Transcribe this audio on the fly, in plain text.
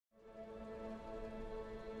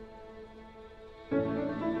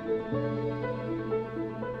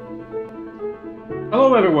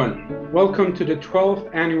Hello everyone, welcome to the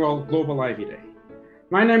 12th annual Global Ivey Day.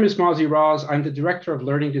 My name is Mazi Raz. I'm the Director of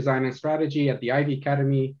Learning Design and Strategy at the Ivey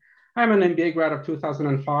Academy. I'm an MBA grad of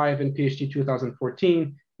 2005 and PhD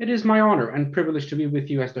 2014. It is my honor and privilege to be with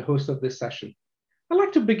you as the host of this session. I'd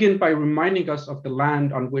like to begin by reminding us of the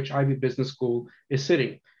land on which Ivey Business School is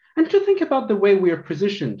sitting, and to think about the way we are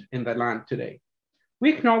positioned in that land today.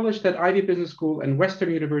 We acknowledge that Ivey Business School and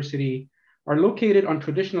Western University are located on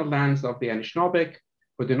traditional lands of the Anishinaabe,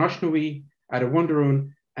 Haudenosaunee,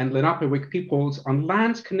 Adewonderun, and Lenape peoples on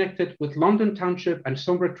lands connected with London Township and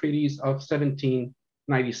Sombra Treaties of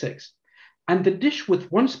 1796. And the dish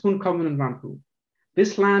with one spoon covenant Vampu.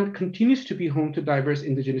 This land continues to be home to diverse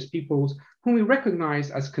indigenous peoples whom we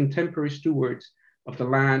recognize as contemporary stewards of the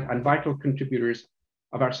land and vital contributors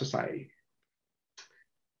of our society.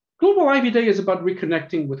 Global Ivey Day is about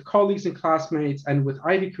reconnecting with colleagues and classmates and with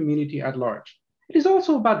Ivey community at large. It is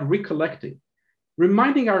also about recollecting,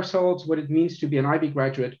 reminding ourselves what it means to be an Ivey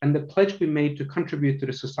graduate and the pledge we made to contribute to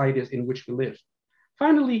the societies in which we live.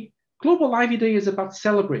 Finally, Global Ivey Day is about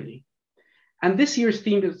celebrating. And this year's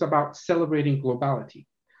theme is about celebrating globality.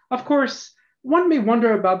 Of course, one may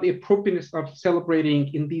wonder about the appropriateness of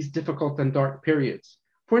celebrating in these difficult and dark periods.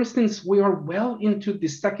 For instance, we are well into the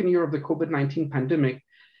second year of the COVID-19 pandemic,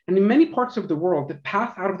 and in many parts of the world, the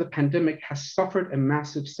path out of the pandemic has suffered a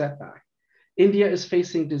massive setback. India is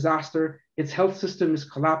facing disaster, its health system is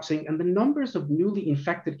collapsing, and the numbers of newly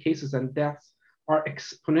infected cases and deaths are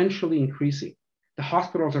exponentially increasing. The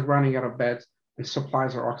hospitals are running out of beds, and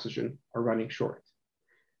supplies of oxygen are running short.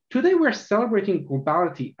 Today, we're celebrating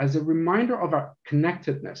globality as a reminder of our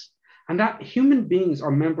connectedness and that human beings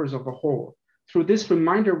are members of the whole. Through this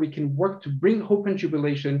reminder, we can work to bring hope and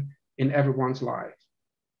jubilation in everyone's lives.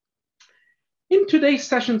 In today's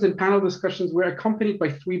sessions and panel discussions, we're accompanied by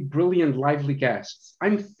three brilliant, lively guests.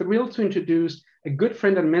 I'm thrilled to introduce a good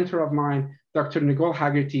friend and mentor of mine, Dr. Nicole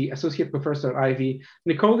Haggerty, Associate Professor at Ivey.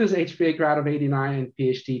 Nicole is HBA grad of 89 and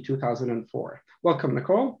PhD 2004. Welcome,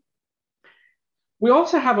 Nicole. We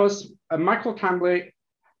also have us Michael Tamblyn,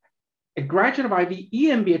 a graduate of Ivey,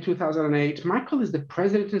 EMBA 2008. Michael is the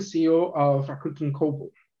President and CEO of Rakuten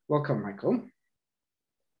Kobo. Welcome, Michael.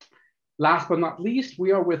 Last but not least,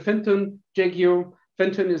 we are with Fenton Jagdeo.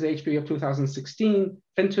 Fenton is HBA of 2016.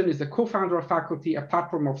 Fenton is the co-founder of Faculty, a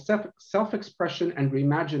platform of self-expression and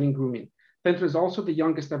reimagining grooming. Fenton is also the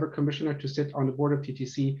youngest ever commissioner to sit on the board of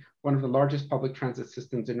TTC, one of the largest public transit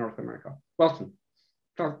systems in North America. Welcome,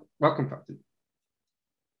 Fenton.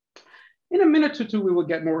 In a minute or two, we will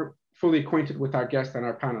get more fully acquainted with our guests and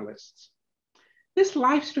our panelists. This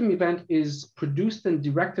live stream event is produced and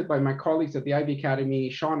directed by my colleagues at the Ivey Academy,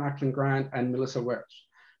 Sean Ackland-Grant and Melissa Welch.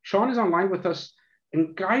 Sean is online with us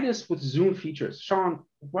and guide us with Zoom features. Sean,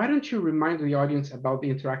 why don't you remind the audience about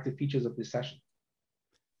the interactive features of this session?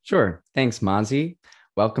 Sure. Thanks, Mazi.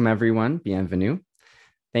 Welcome, everyone. Bienvenue.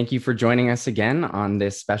 Thank you for joining us again on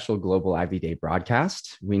this special Global Ivey Day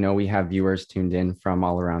broadcast. We know we have viewers tuned in from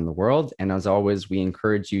all around the world. And as always, we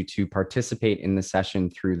encourage you to participate in the session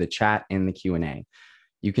through the chat and the Q&A.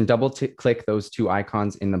 You can double-click those two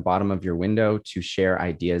icons in the bottom of your window to share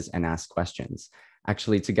ideas and ask questions.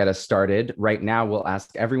 Actually, to get us started, right now, we'll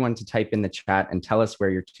ask everyone to type in the chat and tell us where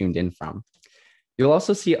you're tuned in from. You'll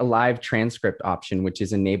also see a live transcript option, which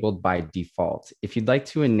is enabled by default. If you'd like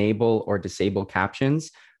to enable or disable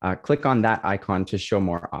captions, click on that icon to show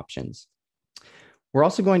more options. We're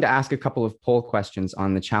also going to ask a couple of poll questions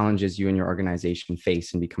on the challenges you and your organization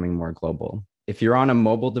face in becoming more global. If you're on a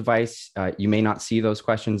mobile device, you may not see those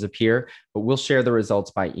questions appear, but we'll share the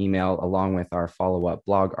results by email along with our follow-up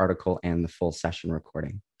blog article and the full session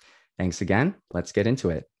recording. Thanks again. Let's get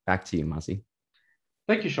into it. Back to you, Mazi.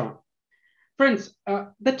 Thank you, Sean. Friends,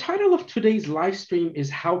 the title of today's live stream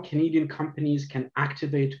is How Canadian Companies Can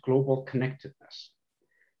Activate Global Connectedness.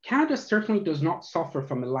 Canada certainly does not suffer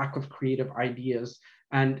from a lack of creative ideas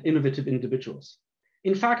and innovative individuals.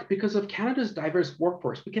 In fact, because of Canada's diverse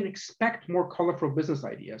workforce, we can expect more colorful business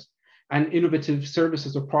ideas and innovative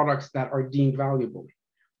services or products that are deemed valuable.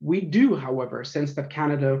 We do, however, sense that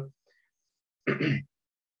Canada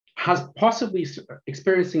has possibly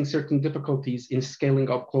experiencing certain difficulties in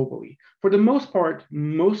scaling up globally. For the most part,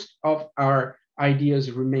 most of our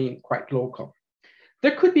ideas remain quite local.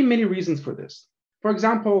 There could be many reasons for this. For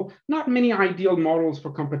example, not many ideal models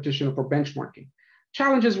for competition or for benchmarking,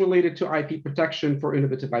 challenges related to IP protection for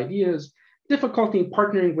innovative ideas, difficulty in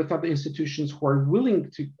partnering with other institutions who are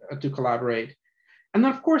willing to collaborate, and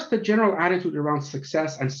of course, the general attitude around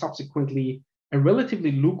success and subsequently a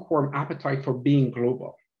relatively lukewarm appetite for being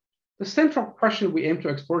global. The central question we aim to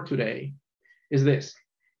explore today is this: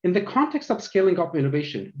 In the context of scaling up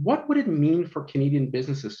innovation, what would it mean for Canadian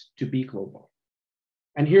businesses to be global?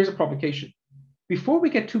 And here's a provocation. Before we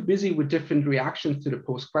get too busy with different reactions to the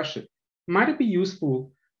post question, might it be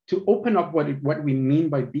useful to open up what we mean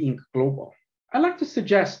by being global? I'd like to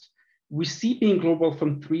suggest we see being global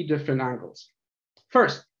from 3 different angles.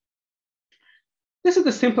 First, this is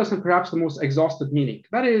the simplest and perhaps the most exhaustive meaning.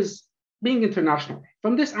 That is, being international.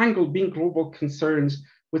 From this angle, being global concerns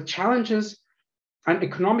with challenges and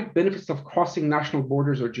economic benefits of crossing national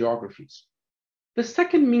borders or geographies. The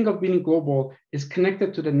second meaning of being global is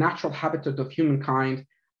connected to the natural habitat of humankind,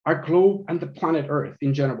 our globe, and the planet Earth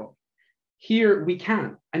in general. Here we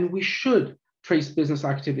can and we should trace business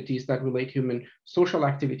activities that relate human social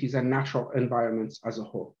activities and natural environments as a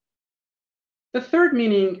whole. The third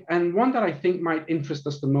meaning, and one that I think might interest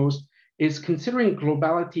us the most, is considering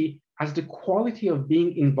globality as the quality of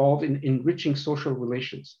being involved in enriching social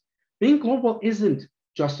relations. Being global isn't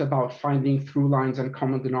just about finding through lines and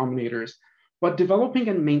common denominators, but developing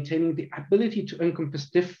and maintaining the ability to encompass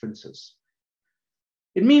differences.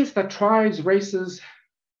 It means that tribes, races,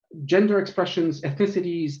 gender expressions,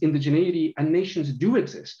 ethnicities, indigeneity, and nations do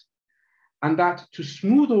exist, and that to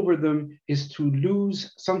smooth over them is to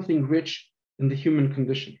lose something rich in the human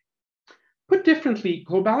condition. Put differently,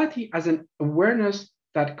 globality as an awareness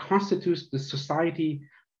that constitutes the society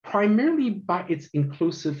primarily by its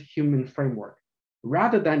inclusive human framework,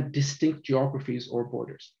 rather than distinct geographies or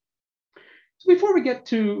borders. So before we get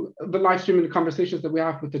to the live stream and the conversations that we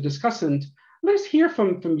have with the discussant, let's hear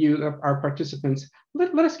from you, our participants.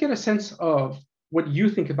 Let us get a sense of what you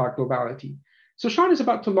think about globality. So Sean is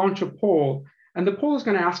about to launch a poll, and the poll is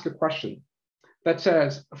going to ask a question that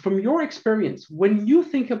says, from your experience, when you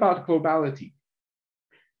think about globality,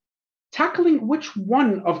 tackling which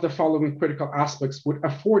one of the following critical aspects would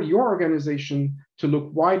afford your organization to look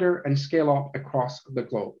wider and scale up across the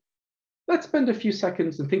globe? Let's spend a few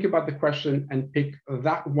seconds and think about the question and pick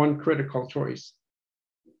that one critical choice.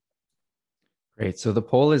 Great. So the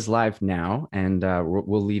poll is live now, and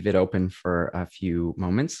we'll leave it open for a few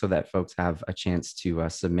moments so that folks have a chance to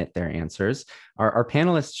submit their answers. Our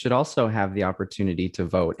panelists should also have the opportunity to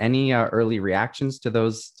vote. Any early reactions to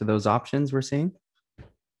those options we're seeing?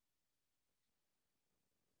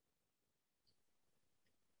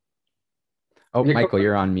 Oh, Michael,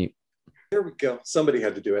 you're on mute. There we go. Somebody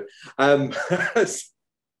had to do it.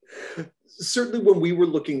 Certainly, when we were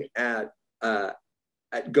looking at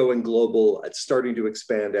going global, at starting to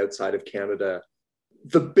expand outside of Canada,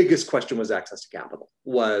 the biggest question was access to capital.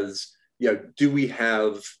 Was, do we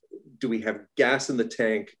have gas in the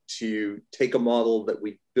tank to take a model that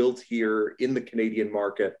we built here in the Canadian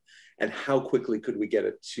market, and how quickly could we get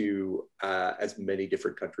it to as many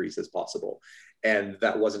different countries as possible? And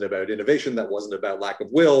that wasn't about innovation. That wasn't about lack of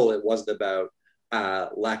will. It wasn't about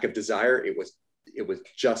lack of desire. It was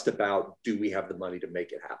just about, do we have the money to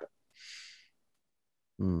make it happen?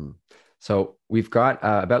 So we've got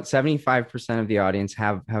about 75% of the audience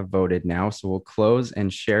have voted now. So we'll close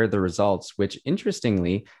and share the results, which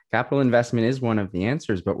interestingly, capital investment is one of the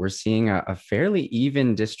answers, but we're seeing a fairly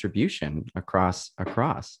even distribution across.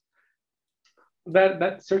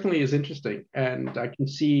 That certainly is interesting. And I can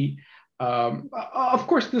see, of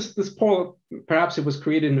course, this poll, perhaps it was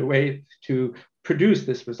created in a way to produce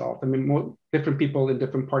this result. I mean, different people in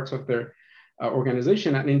different parts of their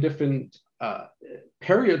organization and in different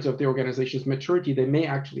periods of the organization's maturity, they may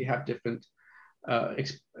actually have different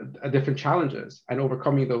challenges, and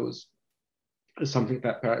overcoming those is something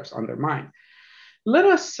that perhaps on their mind. Let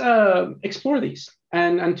us explore these,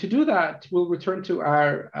 and to do that, we'll return to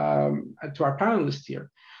our panelists here.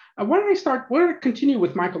 Why don't I continue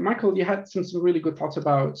with Michael? Michael, you had some really good thoughts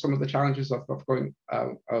about some of the challenges of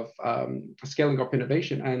scaling up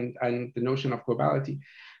innovation and the notion of globality.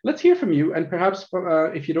 Let's hear from you, and perhaps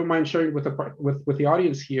if you don't mind sharing with the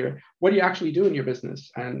audience here, what do you actually do in your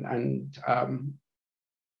business, and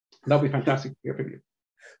that'll be fantastic to hear from you.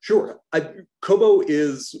 Sure. Kobo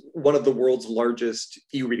is one of the world's largest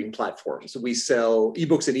e-reading platforms. We sell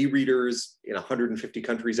ebooks and e-readers in 150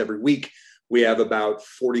 countries every week. We have about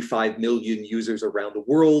 45 million users around the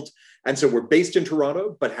world. And so we're based in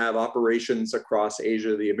Toronto, but have operations across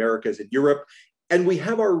Asia, the Americas, and Europe. And we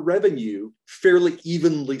have our revenue fairly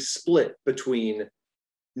evenly split between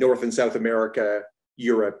North and South America,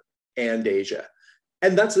 Europe, and Asia.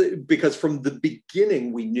 And that's because from the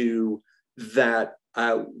beginning, we knew that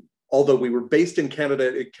although we were based in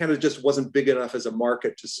Canada, Canada just wasn't big enough as a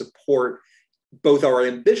market to support both our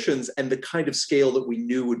ambitions and the kind of scale that we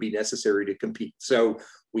knew would be necessary to compete. So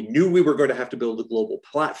we knew we were going to have to build a global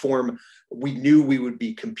platform. We knew we would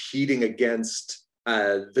be competing against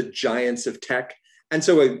the giants of tech. And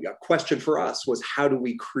so a question for us was, how do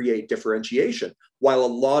we create differentiation? While a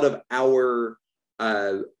lot of our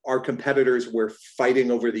competitors were fighting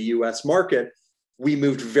over the US market, we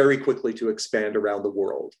moved very quickly to expand around the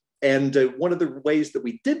world. And one of the ways that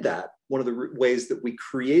we did that, one of the ways that we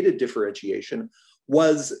created differentiation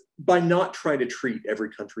was by not trying to treat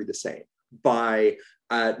every country the same, by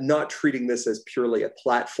not treating this as purely a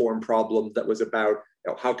platform problem that was about,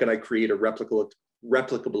 how can I create a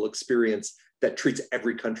replicable experience that treats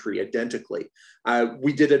every country identically.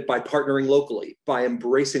 We did it by partnering locally, by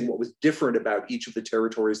embracing what was different about each of the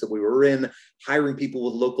territories that we were in, hiring people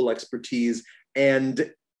with local expertise,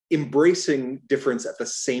 and embracing difference at the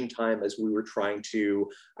same time as we were trying to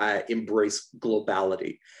embrace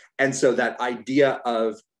globality. And so that idea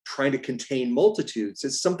of trying to contain multitudes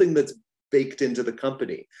is something that's baked into the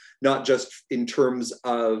company, not just in terms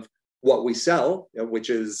of what we sell, which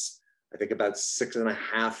is, I think, about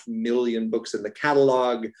 6.5 million books in the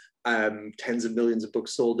catalog, tens of millions of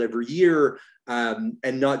books sold every year, and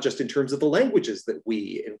not just in terms of the languages that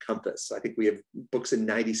we encompass. I think we have books in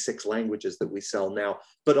 96 languages that we sell now,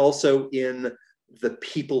 but also in the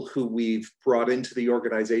people who we've brought into the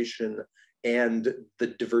organization and the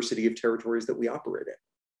diversity of territories that we operate in.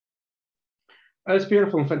 That's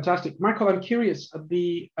beautiful and fantastic. Michael, I'm curious,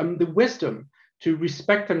 the wisdom to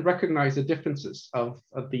respect and recognize the differences of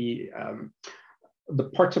the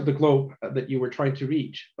parts of the globe that you were trying to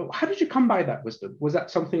reach. How did you come by that wisdom? Was that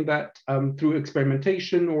something that through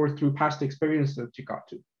experimentation or through past experience that you got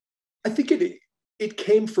to? I think it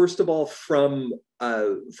came, first of all, from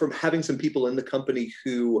having some people in the company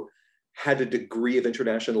who had a degree of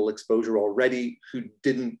international exposure already, who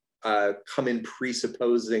didn't come in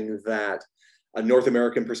presupposing that a North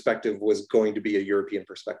American perspective was going to be a European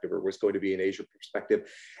perspective or was going to be an Asian perspective.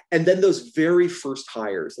 And then those very first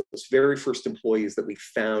hires, those very first employees that we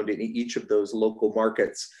found in each of those local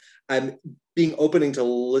markets, being opening to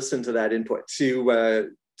listen to that input, to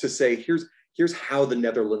say, here's how the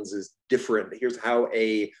Netherlands is different. Here's how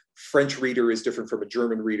a French reader is different from a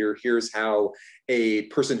German reader. Here's how a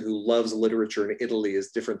person who loves literature in Italy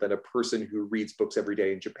is different than a person who reads books every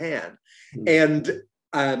day in Japan. Mm-hmm.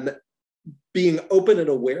 And being open and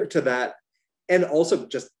aware to that, and also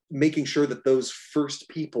just making sure that those first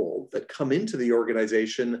people that come into the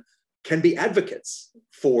organization can be advocates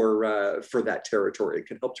for that territory. It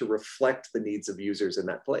can help to reflect the needs of users in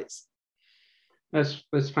that place. That's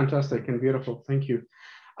fantastic and beautiful. Thank you.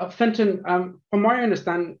 Fenton, from what I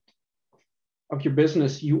understand of your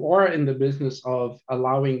business, you are in the business of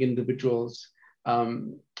allowing individuals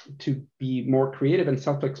to be more creative and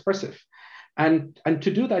self-expressive. And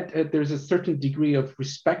to do that, there's a certain degree of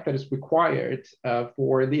respect that is required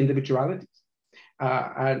for the individualities,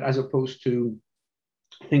 and as opposed to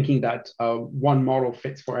thinking that one model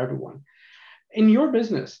fits for everyone. In your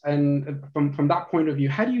business, and from that point of view,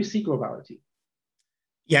 how do you see globality?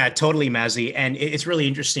 Yeah, totally, Mazzy. And it's really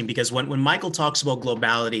interesting because when Michael talks about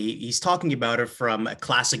globality, he's talking about it from a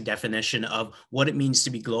classic definition of what it means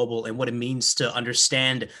to be global and what it means to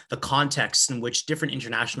understand the context in which different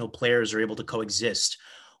international players are able to coexist.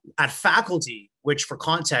 At Faculty, which for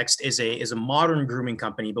context is a modern grooming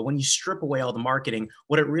company, but when you strip away all the marketing,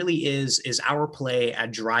 what it really is our play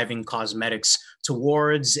at driving cosmetics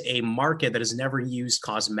towards a market that has never used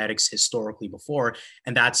cosmetics historically before,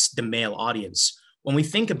 and that's the male audience. When we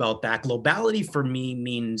think about that, globality for me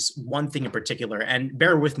means one thing in particular, and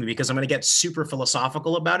bear with me because I'm going to get super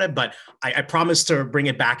philosophical about it, but I promise to bring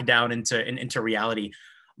it back down into reality.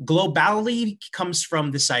 Globality comes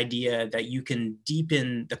from this idea that you can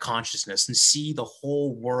deepen the consciousness and see the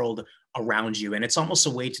whole world around you. And it's almost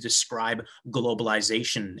a way to describe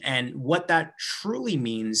globalization. And what that truly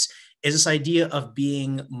means is this idea of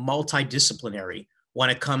being multidisciplinary when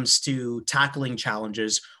it comes to tackling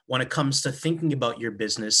challenges, when it comes to thinking about your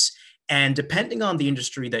business. And depending on the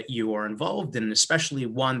industry that you are involved in, especially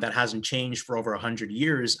one that hasn't changed for over 100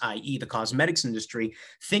 years, i.e. the cosmetics industry,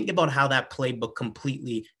 think about how that playbook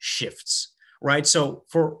completely shifts, right? So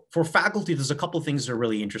for Faculty, there's a couple of things that are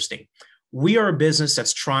really interesting. We are a business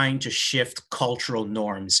that's trying to shift cultural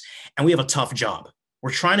norms, and we have a tough job.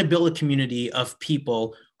 We're trying to build a community of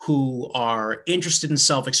people who are interested in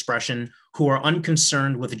self-expression, who are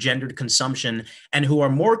unconcerned with gendered consumption, and who are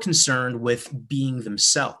more concerned with being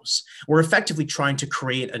themselves. We're effectively trying to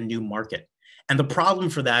create a new market. And the problem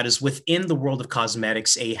for that is within the world of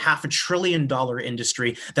cosmetics, a $500 billion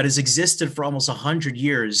industry that has existed for almost 100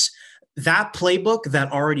 years, that playbook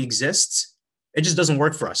that already exists, it just doesn't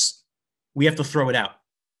work for us. We have to throw it out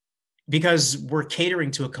because we're catering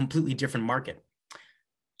to a completely different market.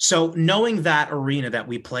 So knowing that arena that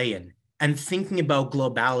we play in and thinking about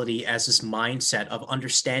globality as this mindset of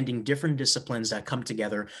understanding different disciplines that come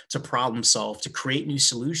together to problem solve, to create new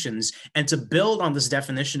solutions, and to build on this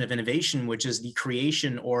definition of innovation, which is the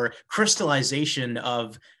creation or crystallization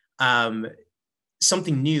of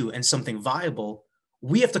something new and something viable,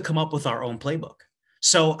 we have to come up with our own playbook.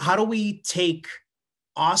 So how do we take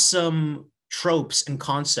awesome tropes and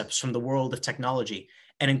concepts from the world of technology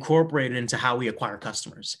and incorporate it into how we acquire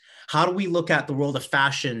customers? How do we look at the world of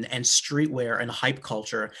fashion and streetwear and hype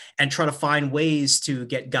culture and try to find ways to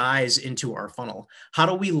get guys into our funnel? How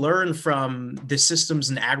do we learn from the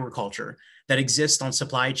systems in agriculture that exist on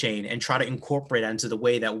supply chain and try to incorporate it into the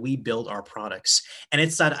way that we build our products? And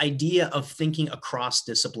it's that idea of thinking across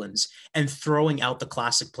disciplines and throwing out the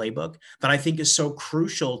classic playbook that I think is so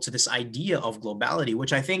crucial to this idea of globality,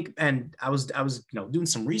 which I think, and I was doing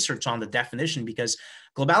some research on the definition, because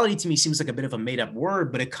globality to me seems like a bit of a made up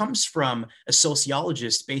word, but it comes from a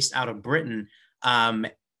sociologist based out of Britain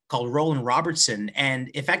called Roland Robertson.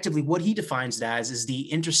 And effectively what he defines it as is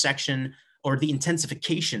the intersection or the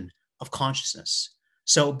intensification of consciousness.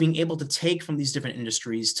 So being able to take from these different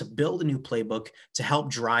industries to build a new playbook to help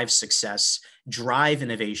drive success, drive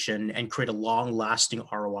innovation, and create a long-lasting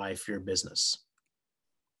ROI for your business.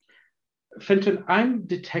 Fenton, I'm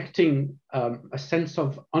detecting a sense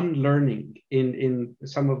of unlearning in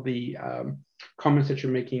some of the comments that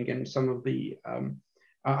you're making and some of the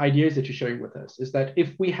ideas that you're sharing with us. Is that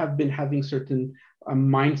if we have been having certain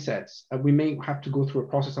mindsets, we may have to go through a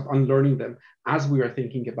process of unlearning them as we are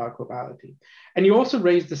thinking about globality. And you also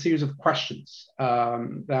raised a series of questions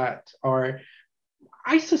that are,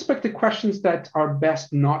 I suspect, the questions that are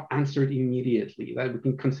best not answered immediately, that we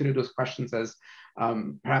can consider those questions as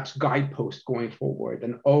perhaps guideposts going forward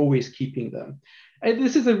and always keeping them. And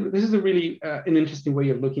this is a really an interesting way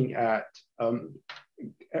of looking at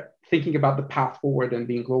thinking about the path forward and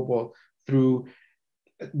being global through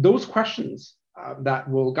those questions that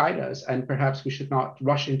will guide us, and perhaps we should not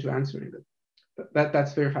rush into answering them.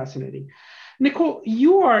 That's very fascinating. Nicole,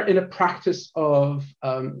 you are in a practice of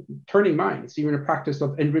turning minds. You're in a practice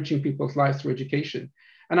of enriching people's lives through education.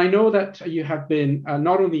 And I know that you have been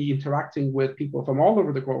not only interacting with people from all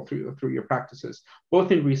over the world through your practices, both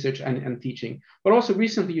in research and teaching, but also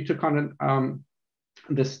recently you took on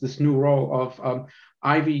this new role of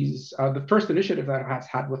Ivey's, the first initiative that it has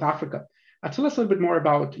had with Africa. Tell us a little bit more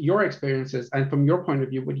about your experiences, and from your point of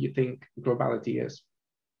view, what do you think globality is?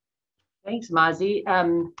 Thanks, Mazi.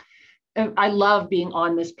 I love being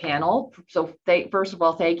on this panel. So first of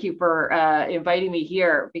all, thank you for inviting me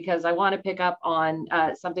here, because I want to pick up on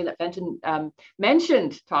something that Fenton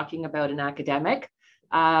mentioned, talking about an academic,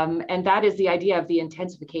 and that is the idea of the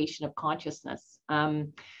intensification of consciousness. I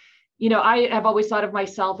have always thought of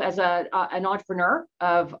myself as an entrepreneur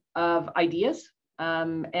of ideas,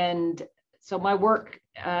 and so my work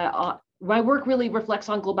really reflects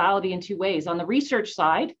on globality in two ways. On the research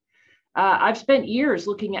side, I've spent years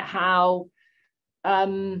looking at how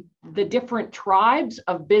the different tribes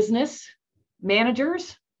of business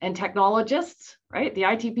managers and technologists, right, the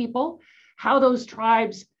IT people, how those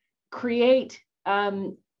tribes create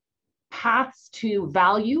paths to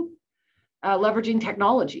value, leveraging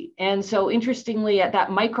technology. And so interestingly, at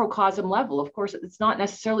that microcosm level, of course, it's not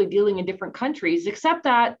necessarily dealing in different countries, except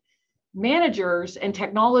that managers and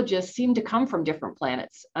technologists seem to come from different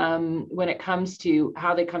planets when it comes to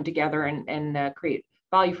how they come together and create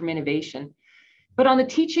value from innovation. But on the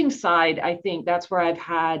teaching side, I think that's where I've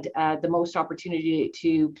had the most opportunity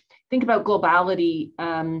to think about globality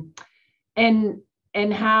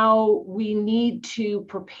and how we need to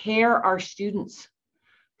prepare our students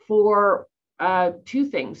for two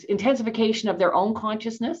things: intensification of their own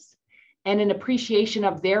consciousness and an appreciation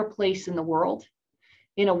of their place in the world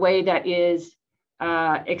in a way that is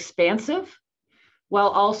expansive, while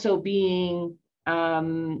also being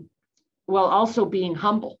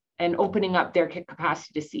humble and opening up their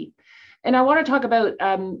capacity to see. And I want to talk about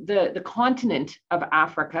the continent of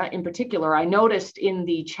Africa in particular. I noticed in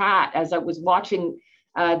the chat as I was watching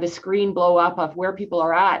the screen blow up of where people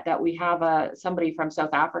are at, that we have somebody from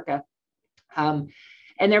South Africa. And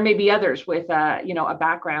there may be others with a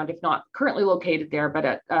background, if not currently located there,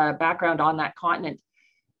 but a background on that continent.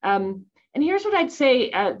 And here's what I'd say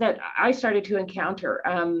that I started to encounter.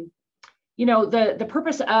 The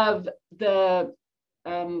purpose of the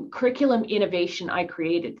curriculum innovation I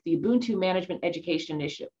created, the Ubuntu Management Education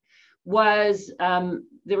Initiative, was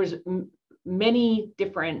there was many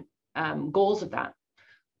different goals of that.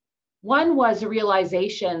 One was a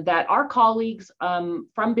realization that our colleagues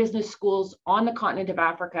from business schools on the continent of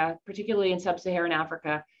Africa, particularly in sub-Saharan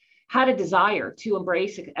Africa, had a desire to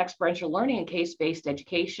embrace experiential learning and case-based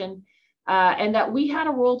education, and that we had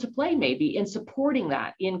a role to play maybe in supporting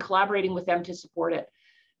that, in collaborating with them to support it.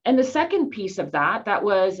 And the second piece of that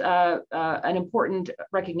was an important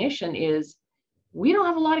recognition is we don't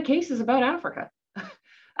have a lot of cases about Africa,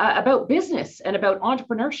 about business and about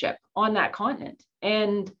entrepreneurship on that continent.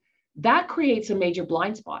 And that creates a major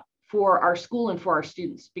blind spot for our school and for our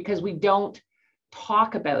students because we don't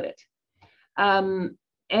talk about it.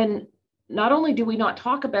 And not only do we not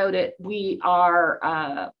talk about it, we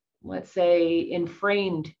are, let's say,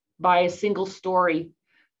 inframed by a single story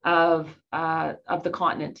of the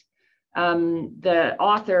continent. The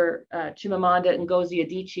author, Chimamanda Ngozi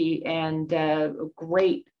Adichie, and a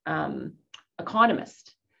great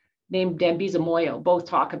economist named Dambisa Moyo both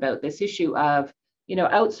talk about this issue of,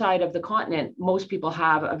 outside of the continent, most people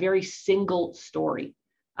have a very single story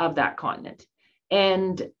of that continent.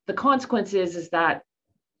 And the consequence is that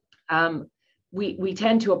we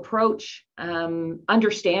tend to approach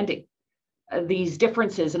understanding these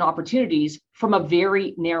differences and opportunities from a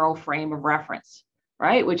very narrow frame of reference,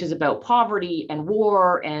 right? Which is about poverty and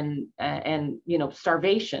war and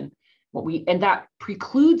starvation. And that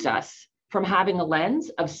precludes us from having a lens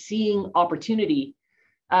of seeing opportunity,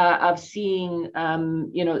 of seeing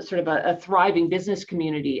sort of a thriving business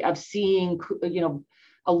community, of seeing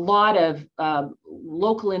a lot of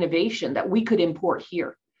local innovation that we could import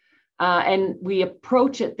here. And we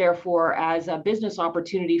approach it, therefore, as a business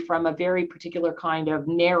opportunity from a very particular kind of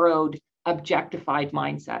narrowed, objectified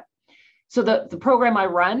mindset. So the program I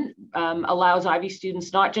run allows Ivey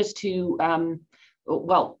students not just to,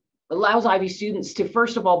 allows Ivey students to,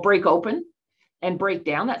 first of all, break open and break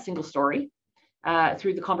down that single story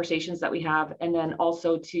through the conversations that we have, and then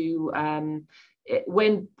also to,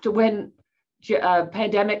 when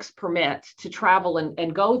pandemics permit, to travel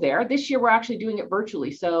and go there. This year, we're actually doing it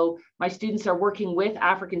virtually. So my students are working with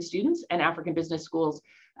African students and African business schools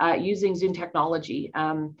using Zoom technology.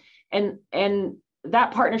 And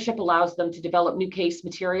that partnership allows them to develop new case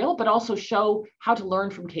material, but also show how to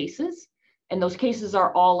learn from cases. And those cases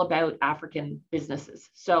are all about African businesses.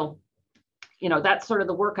 So, that's sort of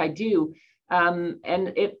the work I do. And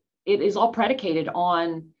it is all predicated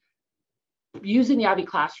on using the Ivey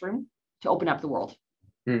classroom to open up the world.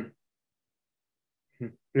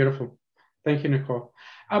 Beautiful. Thank you, Nicole.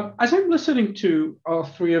 As I'm listening to all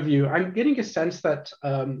three of you, I'm getting a sense that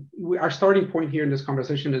our starting point here in this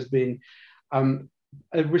conversation has been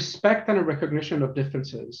a respect and a recognition of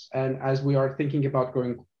differences. And as we are thinking about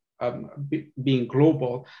being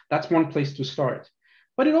global, that's one place to start.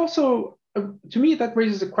 But it also, to me, that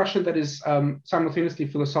raises a question that is simultaneously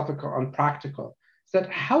philosophical and practical. Is that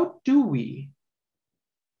how do we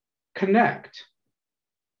connect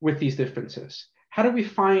with these differences? How do we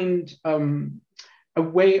find a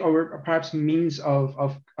way or perhaps means of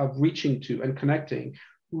reaching to and connecting,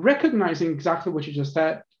 recognizing exactly what you just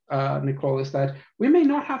said, Nicole, is that we may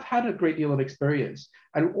not have had a great deal of experience,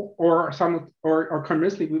 and or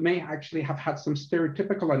conversely, we may actually have had some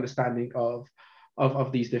stereotypical understanding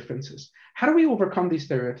of these differences. How do we overcome these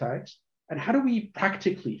stereotypes, and how do we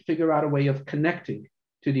practically figure out a way of connecting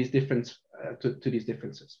to these differences?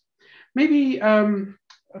 Maybe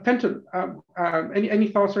Fenton, any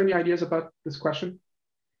thoughts or any ideas about this question?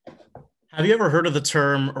 Have you ever heard of the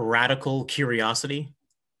term radical curiosity?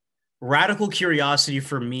 Radical curiosity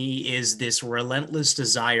for me is this relentless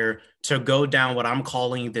desire to go down what I'm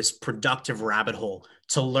calling this productive rabbit hole,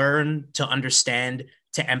 to learn, to understand,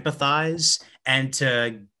 to empathize, and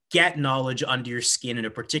to get knowledge under your skin in a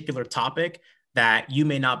particular topic that you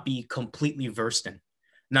may not be completely versed in.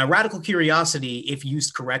 Now, radical curiosity, if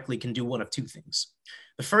used correctly, can do one of two things.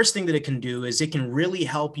 The first thing that it can do is it can really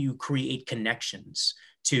help you create connections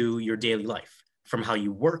to your daily life, from how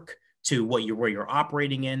you work to where you're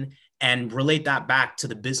operating in, and relate that back to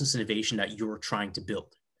the business innovation that you're trying to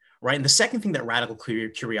build, right? And the second thing that radical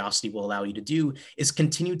curiosity will allow you to do is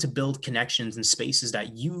continue to build connections in spaces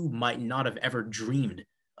that you might not have ever dreamed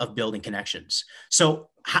of building connections. So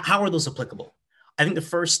how are those applicable? I think the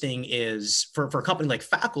first thing is for a company like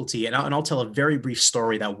Faculty, and I'll tell a very brief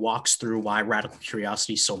story that walks through why radical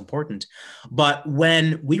curiosity is so important. But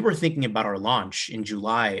when we were thinking about our launch in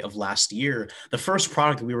July of last year, the first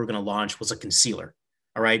product we were going to launch was a concealer.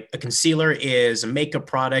 All right. A concealer is a makeup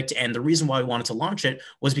product. And the reason why we wanted to launch it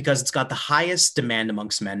was because it's got the highest demand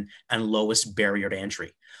amongst men and lowest barrier to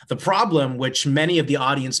entry. The problem, which many of the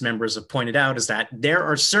audience members have pointed out, is that there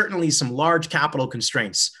are certainly some large capital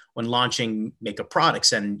constraints when launching makeup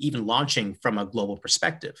products and even launching from a global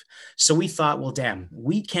perspective. So we thought, well, damn,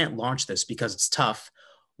 we can't launch this because it's tough.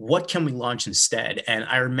 What can we launch instead? And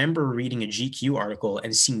I remember reading a GQ article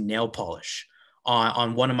and seeing nail polish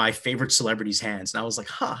on one of my favorite celebrities' hands. And I was like,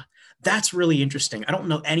 that's really interesting. I don't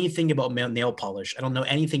know anything about nail polish. I don't know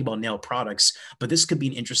anything about nail products, but this could be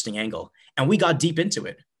an interesting angle. And we got deep into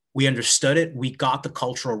it. We understood it. We got the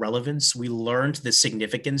cultural relevance. We learned the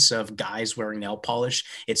significance of guys wearing nail polish,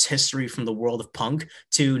 its history from the world of punk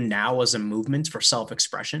to now as a movement for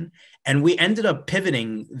self-expression. And we ended up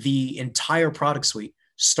pivoting the entire product suite,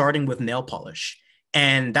 starting with nail polish.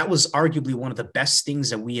 And that was arguably one of the best things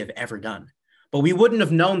that we have ever done. But we wouldn't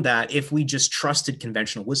have known that if we just trusted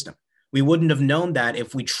conventional wisdom. We wouldn't have known that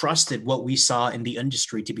if we trusted what we saw in the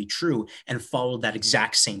industry to be true and followed that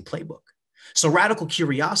exact same playbook. So radical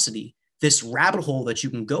curiosity, this rabbit hole that you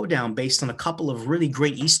can go down based on a couple of really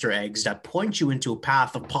great Easter eggs that point you into a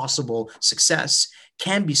path of possible success,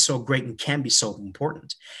 can be so great and can be so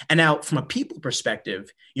important. And now from a people perspective,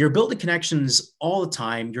 you're building connections all the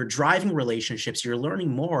time, you're driving relationships, you're learning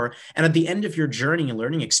more. And at the end of your journey and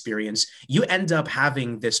learning experience, you end up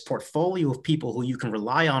having this portfolio of people who you can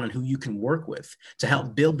rely on and who you can work with to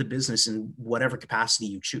help build the business in whatever capacity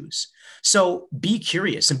you choose. So be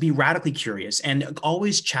curious and be radically curious and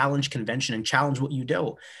always challenge convention and challenge what you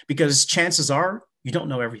do, because chances are you don't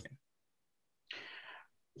know everything.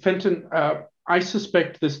 Fenton, I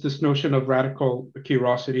suspect this notion of radical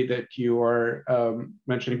curiosity that you are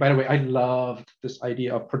mentioning. By the way, I loved this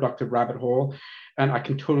idea of productive rabbit hole, and I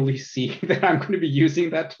can totally see that I'm going to be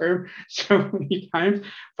using that term so many times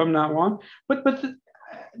from now on. But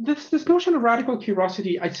this notion of radical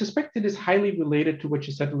curiosity, I suspect it is highly related to what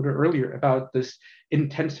you said a little earlier about this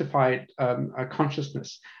intensified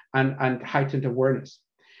consciousness and heightened awareness.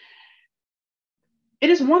 It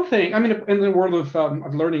is one thing, I mean, in the world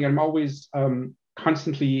of learning, I'm always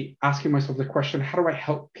constantly asking myself the question, how do I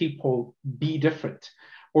help people be different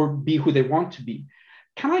or be who they want to be?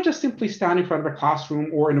 Can I just simply stand in front of a classroom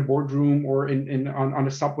or in a boardroom or on a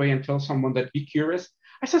subway and tell someone that be curious?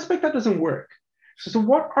 I suspect that doesn't work. So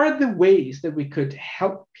what are the ways that we could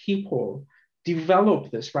help people develop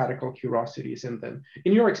this radical curiosities in them?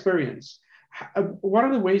 In your experience, what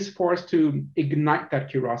are the ways for us to ignite that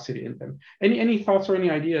curiosity in them? Any thoughts or any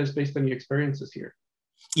ideas based on your experiences here?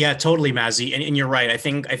 Yeah, totally, Mazzy. And you're right. I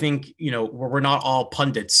think, we're not all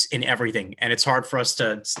pundits in everything. And it's hard for us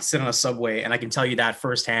to sit on a subway. And I can tell you that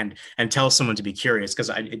firsthand and tell someone to be curious, because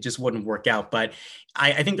it just wouldn't work out. But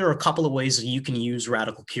I think there are a couple of ways that you can use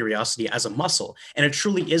radical curiosity as a muscle. And it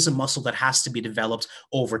truly is a muscle that has to be developed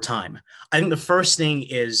over time. I think the first thing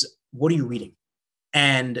is, what are you reading?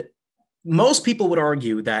 And most people would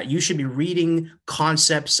argue that you should be reading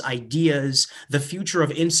concepts, ideas, the future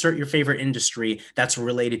of insert your favorite industry that's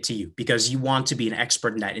related to you because you want to be an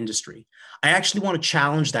expert in that industry. I actually want to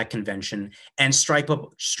challenge that convention and strike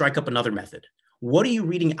up another method. What are you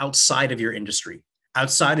reading outside of your industry,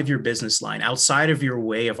 outside of your business line, outside of your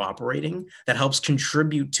way of operating that helps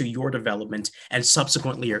contribute to your development and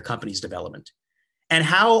subsequently your company's development? And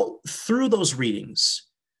how, through those readings,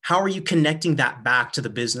 how are you connecting that back to the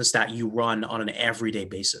business that you run on an everyday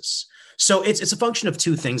basis? So it's a function of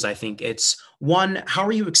two things, I think. It's one, how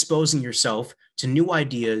are you exposing yourself to new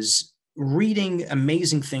ideas, reading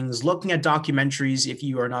amazing things, looking at documentaries if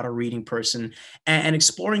you are not a reading person, and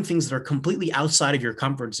exploring things that are completely outside of your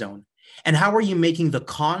comfort zone? And how are you making the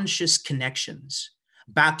conscious connections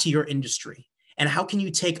back to your industry? And how can you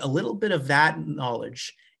take a little bit of that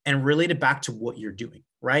knowledge and relate it back to what you're doing?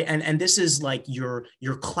 Right. And this is like your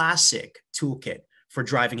classic toolkit for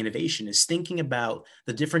driving innovation, is thinking about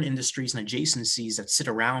the different industries and adjacencies that sit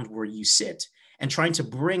around where you sit and trying to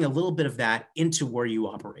bring a little bit of that into where you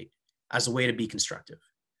operate as a way to be constructive.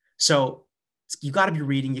 So you got to be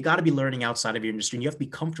reading, you got to be learning outside of your industry, and you have to be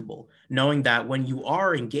comfortable knowing that when you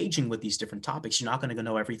are engaging with these different topics, you're not going to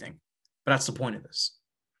know everything. But that's the point of this.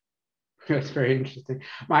 That's very interesting.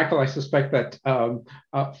 Michael, I suspect that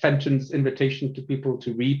Fenton's invitation to people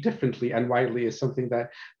to read differently and widely is something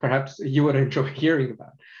that perhaps you would enjoy hearing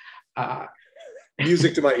about.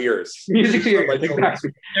 Music to my ears. Music to your ears,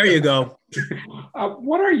 exactly. There you go.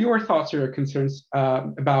 What are your thoughts or your concerns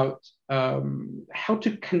about how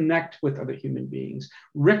to connect with other human beings,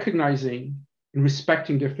 recognizing and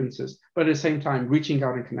respecting differences, but at the same time, reaching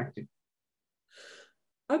out and connecting?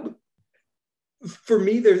 For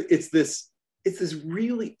me, it's this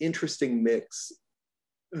really interesting mix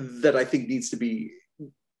that I think needs to be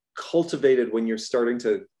cultivated when you're starting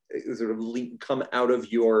to sort of come out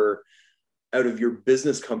of your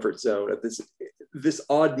business comfort zone, at this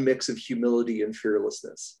odd mix of humility and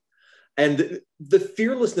fearlessness. And the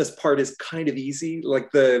fearlessness part is kind of easy, like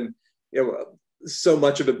so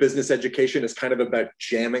much of a business education is kind of about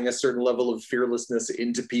jamming a certain level of fearlessness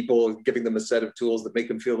into people, giving them a set of tools that make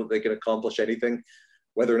them feel that they can accomplish anything.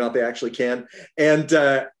 whether or not they actually can. And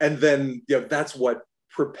then that's what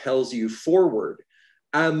propels you forward.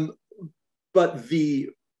 But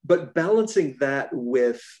balancing that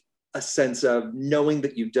with a sense of knowing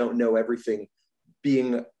that you don't know everything,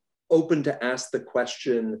 being open to ask the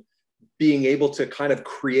question, being able to kind of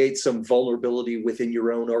create some vulnerability within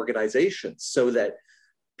your own organization so that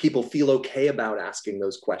people feel okay about asking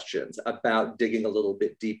those questions, about digging a little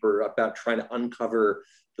bit deeper, about trying to uncover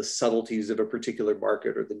the subtleties of a particular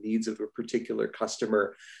market or the needs of a particular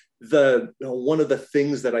customer. One of the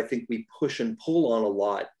things that I think we push and pull on a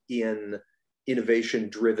lot in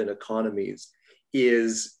innovation-driven economies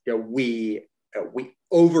is we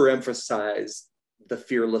overemphasize the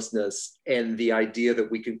fearlessness and the idea that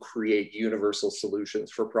we can create universal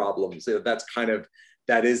solutions for problems.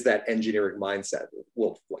 That is that engineering mindset.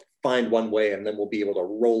 We'll find one way and then we'll be able to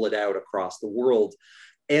roll it out across the world.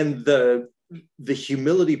 And the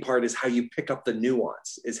humility part is how you pick up the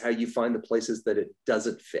nuance, is how you find the places that it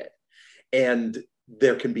doesn't fit. And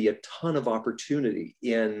there can be a ton of opportunity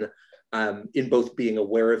in both being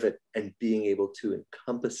aware of it and being able to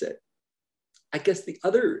encompass it. I guess the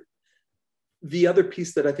other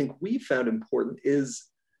piece that I think we found important is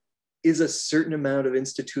a certain amount of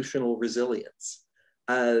institutional resilience,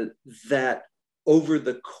 that over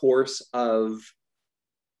the course of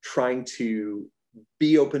trying to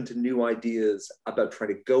be open to new ideas, about trying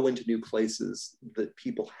to go into new places that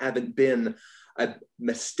people haven't been,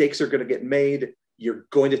 mistakes are going to get made. You're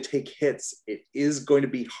going to take hits. It is going to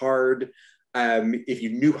be hard. If you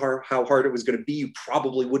knew how hard it was going to be, you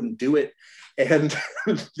probably wouldn't do it. And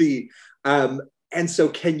and so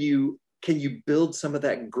can you build some of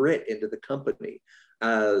that grit into the company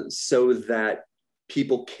so that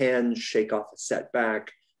people can shake off a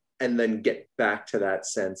setback and then get back to that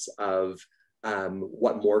sense of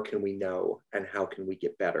what more can we know and how can we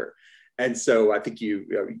get better? And so I think you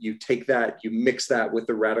take that, you mix that with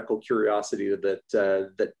the radical curiosity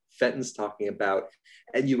that Fenton's talking about,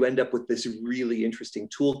 and you end up with this really interesting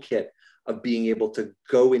toolkit of being able to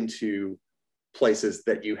go into places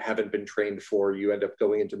that you haven't been trained for. You end up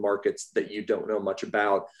going into markets that you don't know much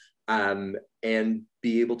about, and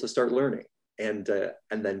be able to start learning. And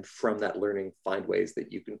then from that learning, find ways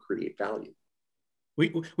that you can create value.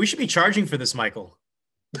 We should be charging for this, Michael.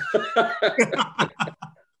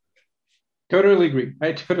 Totally agree.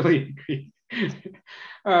 I totally agree.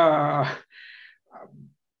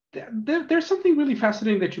 There's something really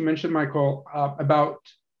fascinating that you mentioned, Michael, about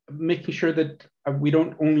making sure that we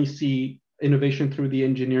don't only see innovation through the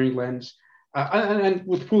engineering lens. And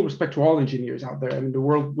with full respect to all engineers out there, I mean, the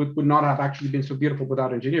world would not have actually been so beautiful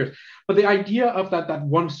without engineers. But the idea of that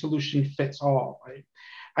one solution fits all, right?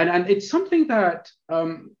 And it's something that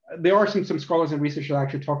there are some scholars and researchers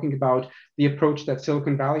actually talking about the approach that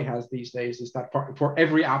Silicon Valley has these days, is that for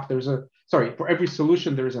every app, for every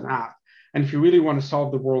solution, there's an app. And if you really want to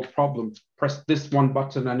solve the world problem, press this one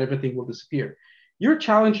button and everything will disappear. You're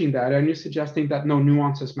challenging that, and you're suggesting that no,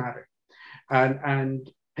 nuances matter. And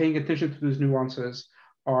paying attention to those nuances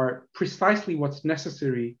are precisely what's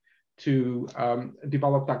necessary to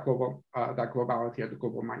develop that globality or the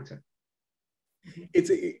global mindset.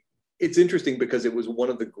 It's interesting because it was one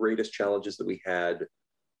of the greatest challenges that we had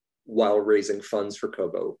while raising funds for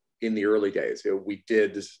Kobo in the early days. We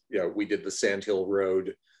did the Sandhill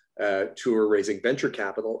Road tour raising venture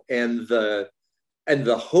capital, and the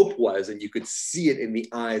hope was, and you could see it in the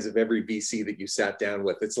eyes of every VC that you sat down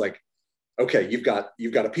with, it's like, okay, you've got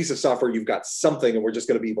a piece of software, you've got something, and we're just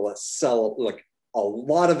going to be able to sell like a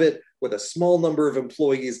lot of it with a small number of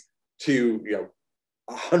employees to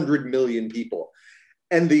 100 million people.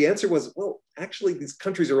 And the answer was, well, actually, these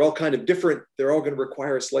countries are all kind of different. They're all going to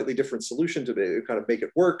require a slightly different solution to kind of make it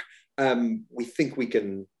work. We think we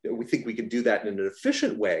can do that in an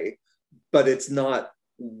efficient way, but it's not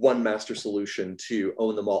one master solution to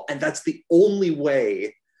own them all. And that's the only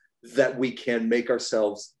way that we can make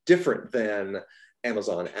ourselves different than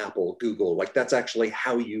Amazon, Apple, Google. Like, that's actually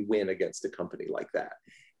how you win against a company like that.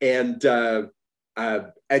 And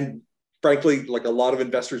frankly, like, a lot of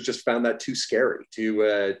investors just found that too scary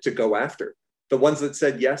to go after. The ones that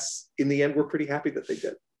said yes, in the end, we're pretty happy that they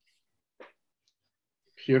did.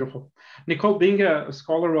 Beautiful. Nicole, being a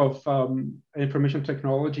scholar of information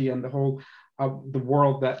technology and the whole the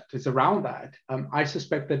world that is around that, I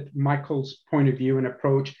suspect that Michael's point of view and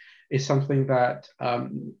approach is something that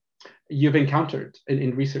you've encountered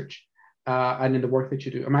in research and in the work that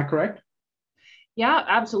you do. Am I correct? Yeah,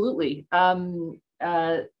 absolutely.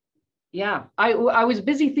 Yeah, I was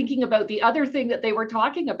busy thinking about the other thing that they were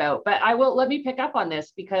talking about, but let me pick up on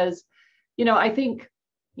this because, I think,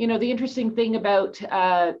 the interesting thing about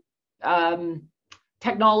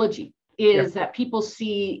technology is that people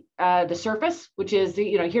see the surface, which is,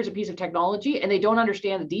 here's a piece of technology, and they don't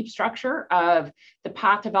understand the deep structure of the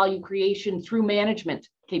path to value creation through management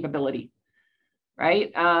capability,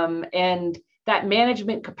 right? And that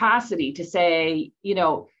management capacity to say,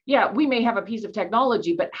 we may have a piece of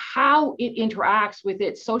technology, but how it interacts with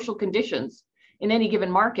its social conditions in any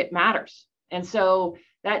given market matters. And so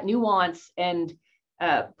that nuance and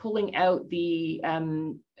pulling out the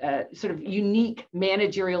sort of unique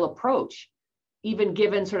managerial approach, even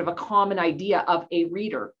given sort of a common idea of a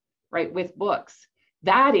reader, right, with books,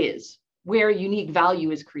 that is where unique value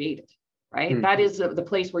is created, right? That is the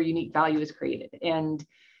place where unique value is created. And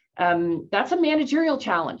that's a managerial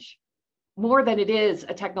challenge more than it is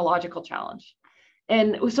a technological challenge.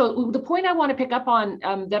 And so the point I want to pick up on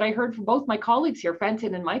that I heard from both my colleagues here,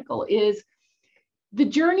 Fenton and Michael, is the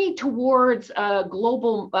journey towards globality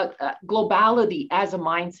as a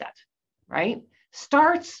mindset, right,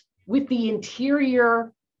 starts with the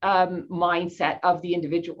interior mindset of the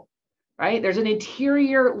individual, right? There's an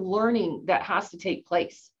interior learning that has to take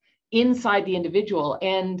place inside the individual.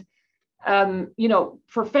 And,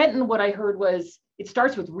 for Fenton, what I heard was it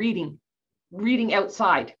starts with reading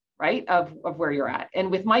outside, right, of where you're at. And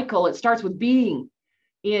with Michael, it starts with being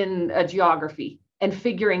in a geography and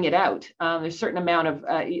figuring it out. There's a certain amount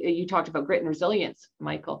of, you talked about grit and resilience,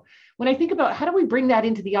 Michael. When I think about how do we bring that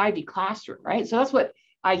into the Ivey classroom, right? So that's what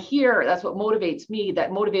I hear, that's what motivates me,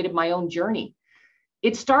 that motivated my own journey.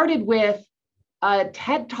 It started with a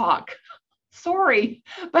TED Talk. Sorry,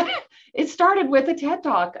 but it started with a TED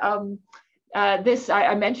Talk. I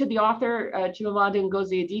mentioned the author, Chimamanda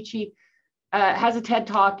Ngozi Adichie, has a TED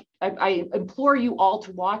Talk. I implore you all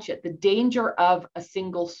to watch it. The Danger of a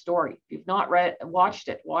Single Story. If you've not watched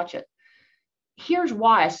it, watch it. Here's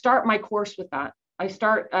why. I start my course with that. I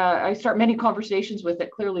start many conversations with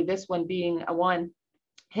it. Clearly, this one being a one.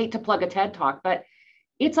 Hate to plug a TED Talk, but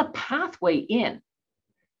it's a pathway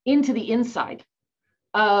into the inside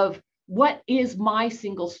of what is my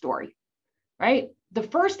single story, right? The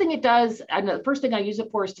first thing it does, and the first thing I use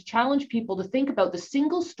it for, is to challenge people to think about the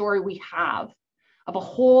single story we have of a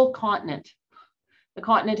whole continent, the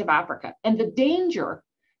continent of Africa, and the danger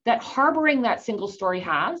that harboring that single story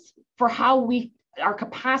has for our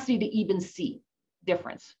capacity to even see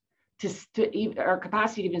difference, our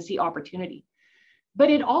capacity to even see opportunity. But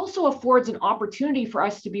it also affords an opportunity for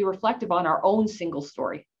us to be reflective on our own single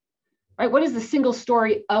story, right? What is the single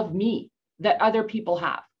story of me that other people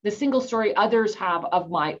have? The single story others have of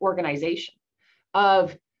my organization,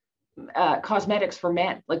 of cosmetics for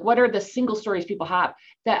men. Like, what are the single stories people have?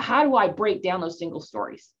 How do I break down those single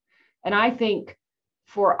stories? And I think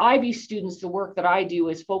for Ivey students, the work that I do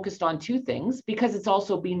is focused on two things, because it's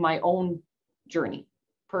also been my own journey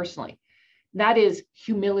personally. That is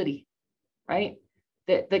humility, right?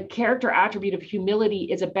 The character attribute of humility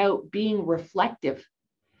is about being reflective,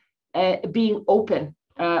 being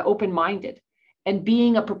open-minded, and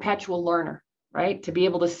being a perpetual learner, right? To be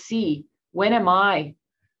able to see, when am I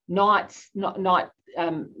not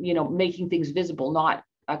making things visible, not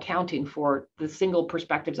accounting for the single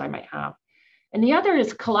perspectives I might have. And the other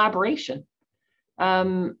is collaboration,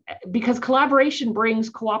 because collaboration brings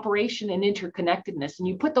cooperation and interconnectedness, and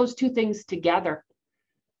you put those two things together,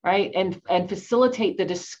 right? And facilitate the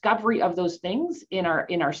discovery of those things in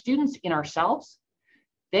our students, in ourselves.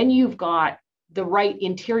 Then you've got the right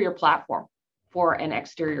interior platform for an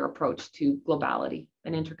exterior approach to globality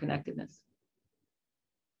and interconnectedness.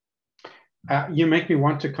 You make me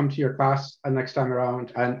want to come to your class next time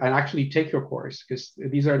around and actually take your course, because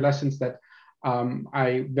these are lessons that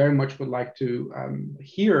I very much would like to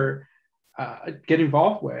hear, get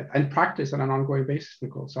involved with, and practice on an ongoing basis,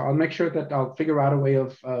 Nicole. So I'll make sure that I'll figure out a way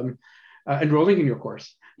of enrolling in your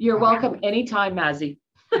course. You're welcome anytime, Mazzy.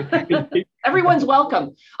 Everyone's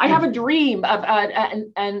welcome. I have a dream of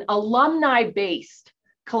an alumni-based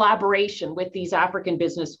collaboration with these African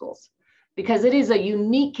business schools, because it is a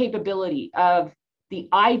unique capability of the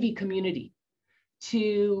Ivey community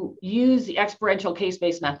to use the experiential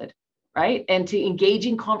case-based method, right? And to engage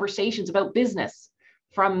in conversations about business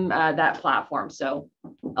from that platform. So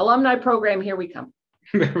alumni program, here we come.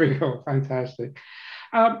 There we go, fantastic.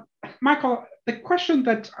 Michael, the question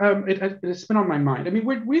that it's been on my mind, I mean,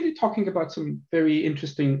 we're really talking about some very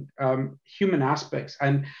interesting human aspects,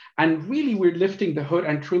 and really we're lifting the hood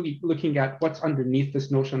and truly looking at what's underneath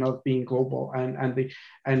this notion of being global and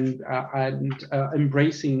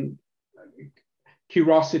embracing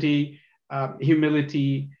curiosity,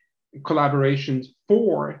 humility, collaborations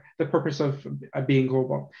for the purpose of being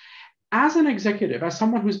global. As an executive, as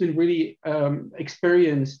someone who's been really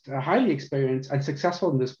experienced, highly experienced and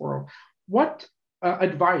successful in this world, what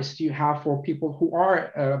advice do you have for people who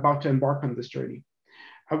are about to embark on this journey?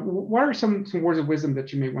 What are some words of wisdom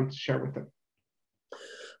that you may want to share with them?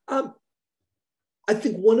 I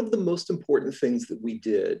think one of the most important things that we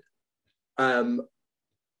did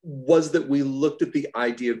was that we looked at the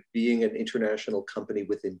idea of being an international company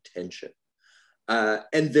with intention.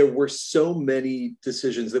 And there were so many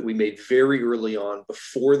decisions that we made very early on,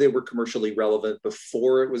 before they were commercially relevant,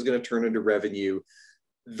 before it was going to turn into revenue,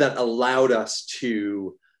 that allowed us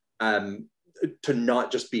to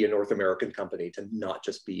not just be a North American company, to not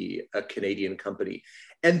just be a Canadian company.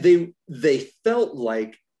 And they felt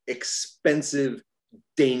like expensive,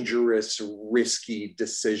 dangerous, risky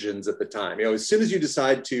decisions at the time. You know, as soon as you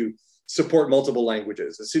decide to support multiple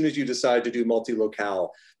languages, as soon as you decide to do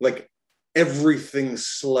multi-locale, like everything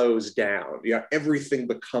slows down. Yeah, everything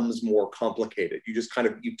becomes more complicated. You just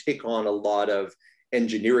you take on a lot of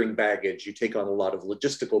engineering baggage, you take on a lot of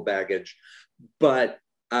logistical baggage, but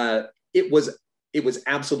it was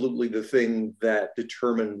absolutely the thing that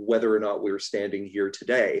determined whether or not we were standing here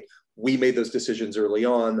today. We made those decisions early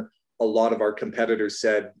on. A lot of our competitors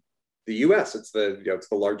said, the US, it's the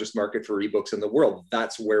largest market for ebooks in the world.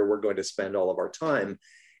 That's where we're going to spend all of our time.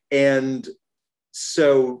 And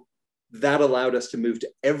so that allowed us to move to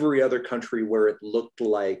every other country where it looked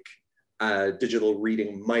like digital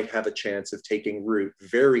reading might have a chance of taking root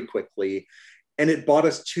very quickly. And it bought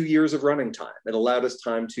us 2 years of running time. It allowed us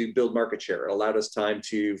time to build market share. It allowed us time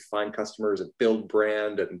to find customers and build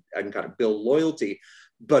brand and kind of build loyalty.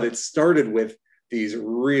 But it started with these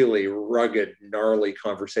really rugged, gnarly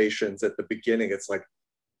conversations at the beginning. It's like,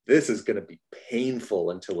 this is going to be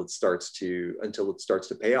painful until it starts to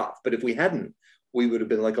pay off. But if we hadn't, we would have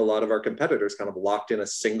been like a lot of our competitors, kind of locked in a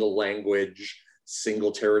single language,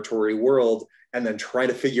 single territory world, and then trying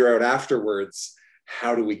to figure out afterwards,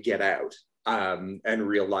 how do we get out? And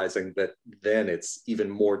realizing that then it's even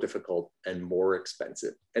more difficult and more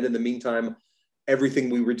expensive. And in the meantime, everything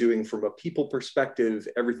we were doing from a people perspective,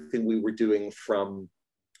 everything we were doing from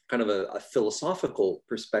kind of a philosophical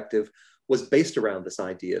perspective was based around this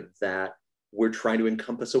idea that we're trying to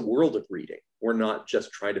encompass a world of reading. We're not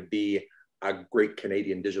just trying to be a great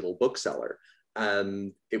Canadian digital bookseller.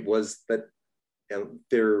 It was that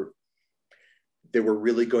there were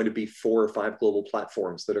really going to be 4 or 5 global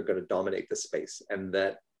platforms that are going to dominate the space, and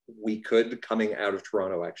that we could, coming out of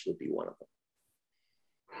Toronto, actually be one of them.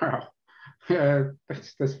 Wow.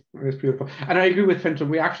 That's beautiful. And I agree with Fenton.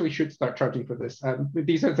 We actually should start charging for this.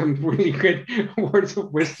 These are some really good words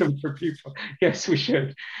of wisdom for people. Yes, we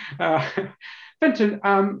should. Fenton,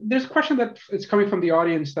 there's a question that is coming from the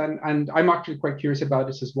audience, and I'm actually quite curious about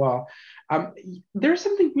this as well. There's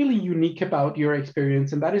something really unique about your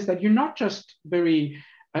experience, and that is that you're not just very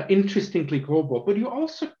interestingly global, but you're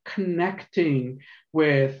also connecting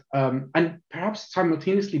with and perhaps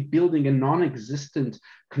simultaneously building a non-existent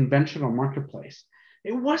conventional marketplace.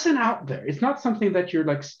 It wasn't out there. It's not something that you're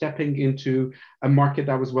like stepping into a market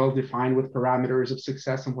that was well defined with parameters of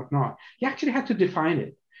success and whatnot. You actually had to define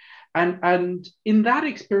it. And in that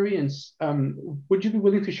experience, would you be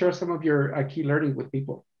willing to share some of your key learning with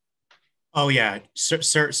people? Oh yeah,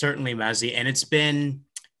 certainly, Mazzy. And it's been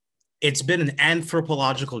an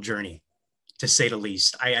anthropological journey, to say the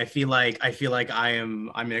least. I feel like I'm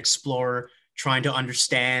an explorer trying to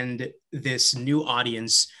understand this new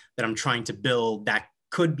audience that I'm trying to build that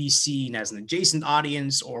could be seen as an adjacent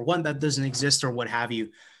audience or one that doesn't exist or what have you.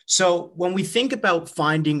 So when we think about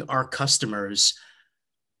finding our customers,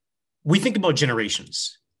 we think about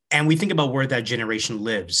generations. And we think about where that generation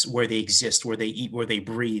lives, where they exist, where they eat, where they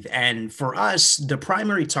breathe. And for us, the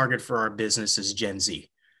primary target for our business is Gen Z.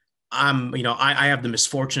 I have the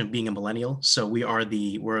misfortune of being a millennial, so we're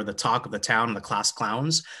the talk of the town and the class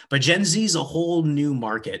clowns. But Gen Z is a whole new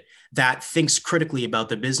market that thinks critically about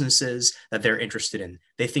the businesses that they're interested in.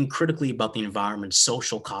 They think critically about the environment,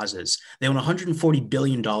 social causes. They own $140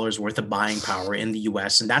 billion worth of buying power in the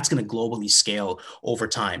US, and that's going to globally scale over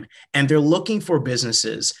time. And they're looking for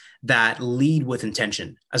businesses that lead with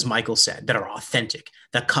intention, as Michael said, that are authentic,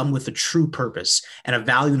 that come with a true purpose and a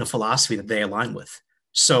value and a philosophy that they align with.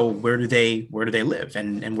 So where do they live,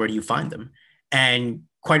 and where do you find them? And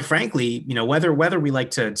quite frankly, whether we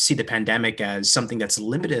like to see the pandemic as something that's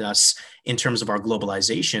limited us in terms of our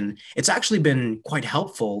globalization, it's actually been quite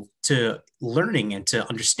helpful to learning and to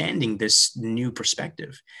understanding this new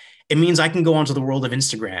perspective. It means I can go onto the world of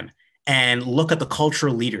Instagram and look at the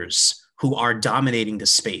cultural leaders who are dominating the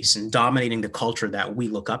space and dominating the culture that we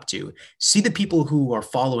look up to, see the people who are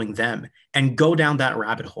following them, and go down that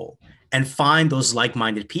rabbit hole and find those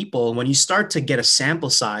like-minded people. And when you start to get a sample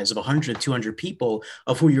size of 100, 200 people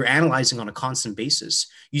of who you're analyzing on a constant basis,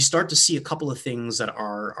 you start to see a couple of things that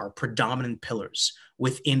are predominant pillars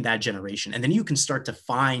within that generation. And then you can start to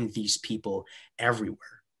find these people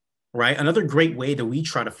everywhere, right? Another great way that we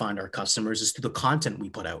try to find our customers is through the content we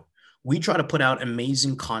put out. We try to put out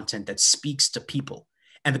amazing content that speaks to people.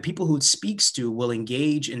 And the people who it speaks to will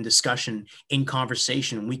engage in discussion, in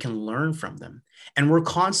conversation, and we can learn from them. And we're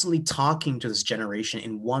constantly talking to this generation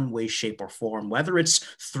in one way, shape, or form, whether it's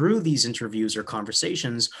through these interviews or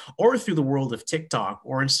conversations, or through the world of TikTok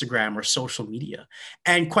or Instagram or social media.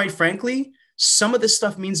 And quite frankly, some of this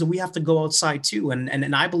stuff means that we have to go outside too.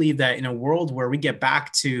 And I believe that in a world where we get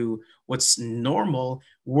back to what's normal,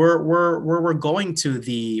 we're going to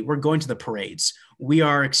the parades.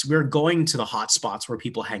 We're going to the hot spots where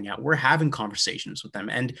people hang out. We're having conversations with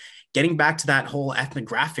them, and getting back to that whole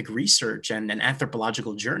ethnographic research and an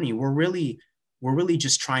anthropological journey. We're really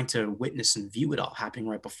just trying to witness and view it all happening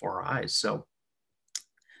right before our eyes. So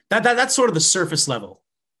that's sort of the surface level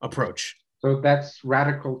approach. So that's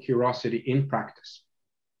radical curiosity in practice.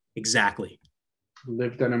 Exactly.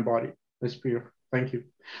 Lived and embodied. That's beautiful. Thank you.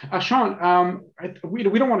 Sean, we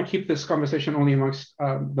don't want to keep this conversation only amongst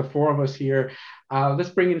the four of us here. Let's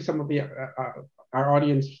bring in some of the our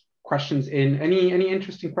audience questions in. Any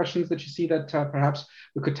interesting questions that you see that perhaps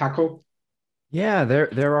we could tackle? Yeah,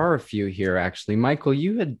 there are a few here actually. Michael,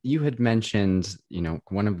 you had mentioned,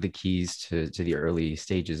 one of the keys to the early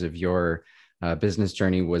stages of your business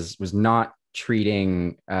journey was not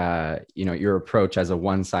treating your approach as a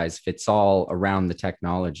one size fits all around the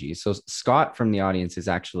technology. So Scott from the audience is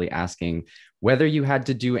actually asking whether you had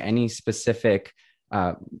to do any specific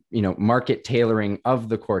market tailoring of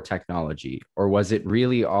the core technology, or was it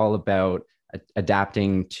really all about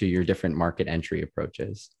adapting to your different market entry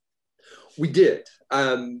approaches? We did.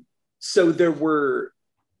 So there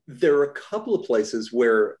are a couple of places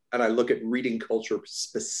where, and I look at reading culture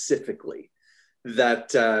specifically,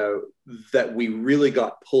 that we really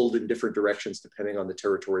got pulled in different directions depending on the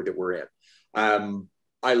territory that we're in.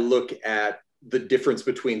 I look at the difference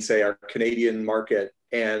between, say, our Canadian market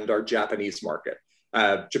and our Japanese market.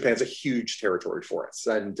 Japan's a huge territory for us,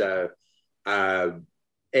 and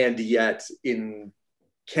yet in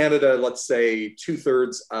Canada, let's say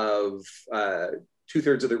two-thirds of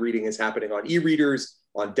the reading is happening on e-readers,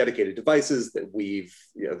 on dedicated devices that we've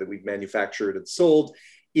manufactured and sold.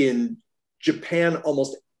 In Japan,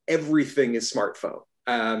 almost everything is smartphone.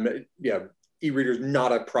 E-readers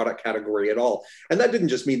not a product category at all, and that didn't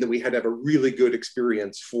just mean that we had to have a really good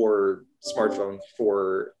experience for smartphone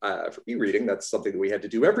for e-reading. That's something that we had to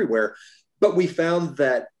do everywhere, but we found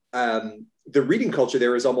that the reading culture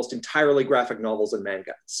there is almost entirely graphic novels and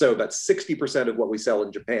manga. So about 60% of what we sell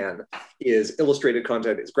in Japan is illustrated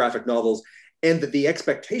content, is graphic novels, and that the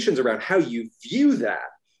expectations around how you view that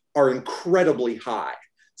are incredibly high.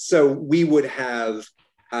 So we would have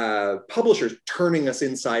publishers turning us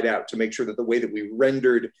inside out to make sure that the way that we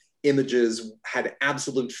rendered images had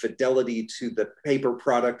absolute fidelity to the paper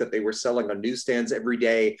product that they were selling on newsstands every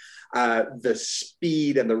day. The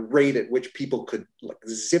speed and the rate at which people could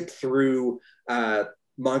zip through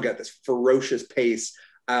manga at this ferocious pace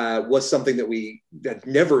was something that we had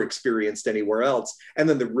never experienced anywhere else. And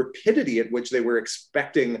then the rapidity at which they were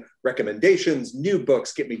expecting recommendations, new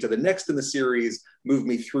books, get me to the next in the series, move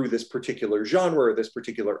me through this particular genre or this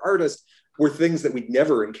particular artist, were things that we'd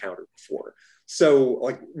never encountered before. So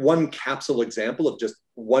like one capsule example of just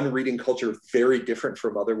one reading culture very different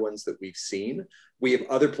from other ones that we've seen. We have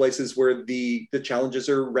other places where the challenges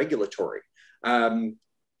are regulatory.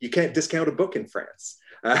 You can't discount a book in France.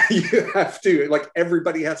 You have to,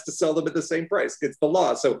 everybody has to sell them at the same price. It's the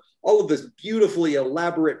law. So all of this beautifully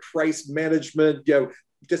elaborate price management,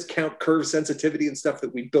 discount curve sensitivity and stuff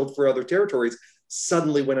that we built for other territories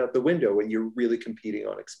suddenly went out the window when you're really competing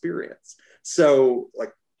on experience. So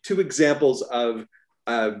two examples of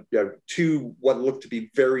two what looked to be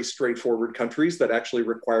very straightforward countries that actually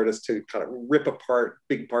required us to kind of rip apart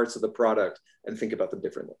big parts of the product and think about them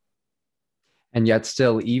differently. And yet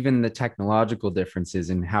still, even the technological differences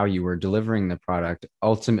in how you were delivering the product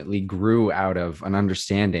ultimately grew out of an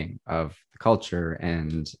understanding of the culture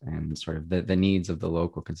and sort of the needs of the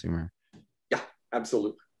local consumer. Yeah,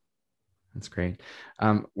 absolutely. That's great.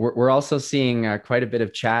 We're also seeing quite a bit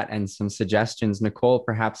of chat and some suggestions. Nicole,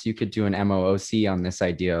 perhaps you could do an MOOC on this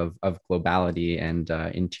idea of globality and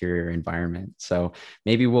interior environment. So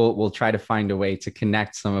maybe we'll try to find a way to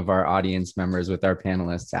connect some of our audience members with our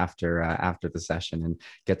panelists after the session and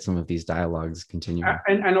get some of these dialogues continuing.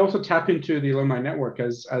 And also tap into the alumni network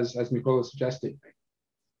as Nicole is suggesting.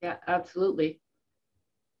 Yeah, absolutely.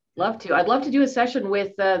 Love to. I'd love to do a session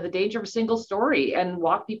with the danger of a single story and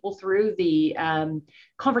walk people through the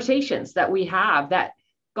conversations that we have that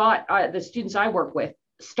got the students I work with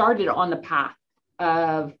started on the path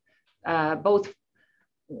of both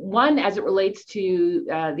one as it relates to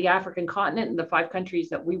the African continent and the 5 countries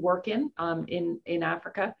that we work in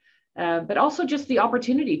Africa, but also just the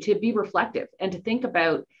opportunity to be reflective and to think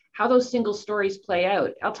about how those single stories play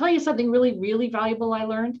out. I'll tell you something really, really valuable I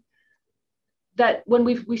learned. That when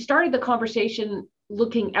we started the conversation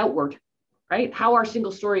looking outward, right? How our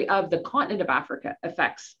single story of the continent of Africa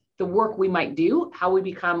affects the work we might do, how we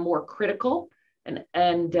become more critical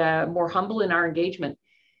and more humble in our engagement.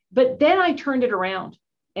 But then I turned it around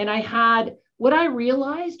and what I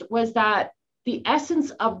realized was that the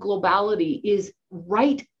essence of globality is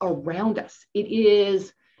right around us. It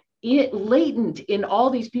is latent in all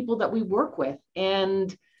these people that we work with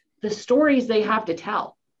and the stories they have to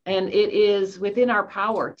tell. And it is within our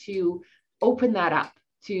power to open that up,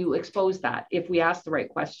 to expose that if we ask the right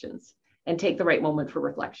questions and take the right moment for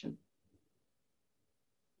reflection.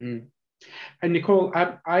 And Nicole,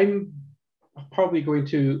 I'm probably going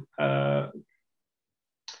to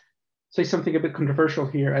say something a bit controversial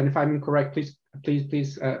here, and if I'm incorrect,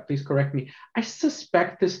 please correct me. I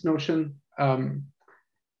suspect this notion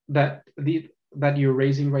that you're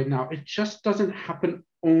raising right now, it just doesn't happen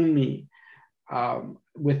only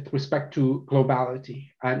with respect to globality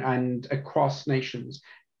and across nations,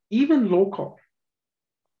 even local.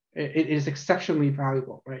 It is exceptionally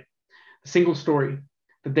valuable, right? The single story,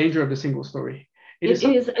 the danger of the single story. It is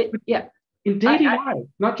in daily life,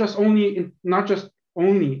 not just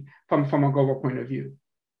only from a global point of view.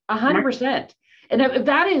 100%. And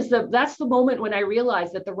that's the moment when I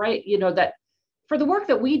realized that that for the work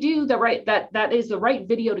that we do, that is the right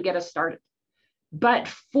video to get us started. But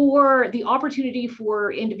for the opportunity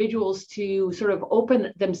for individuals to sort of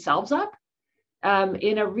open themselves up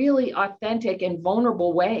in a really authentic and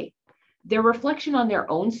vulnerable way, their reflection on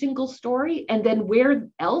their own single story, and then where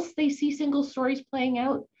else they see single stories playing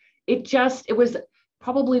out, it was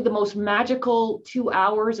probably the most magical 2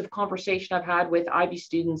 hours of conversation I've had with Ivey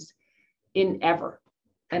students in ever.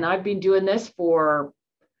 And I've been doing this for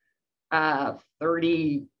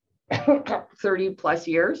 30 plus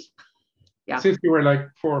years. Yeah. Since you were like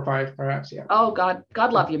 4 or 5, perhaps, yeah. Oh, God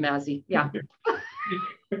love you, Mazzy. Yeah.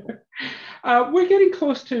 We're getting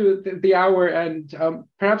close to the hour, and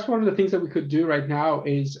perhaps one of the things that we could do right now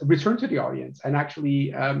is return to the audience. And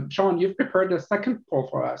actually, Sean, you've prepared a second poll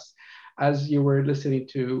for us as you were listening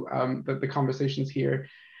to the conversations here.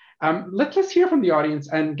 Let's hear from the audience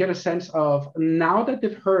and get a sense of, now that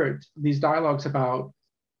they've heard these dialogues about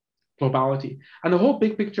globality and the whole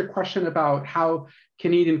big picture question about how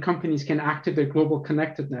Canadian companies can activate global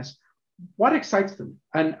connectedness, what excites them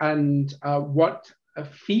and what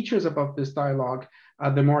features about this dialogue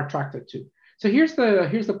they're more attracted to. So here's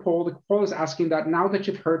the poll. The poll is asking that, now that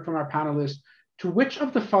you've heard from our panelists, to which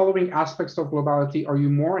of the following aspects of globality are you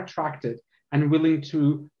more attracted and willing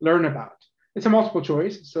to learn about? It's a multiple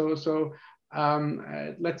choice, so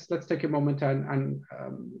let's take a moment and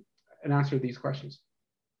answer these questions.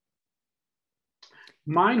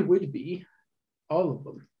 Mine would be all of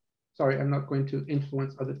them. Sorry, I'm not going to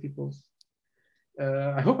influence other people's.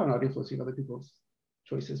 I hope I'm not influencing other people's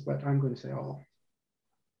choices, but I'm going to say all.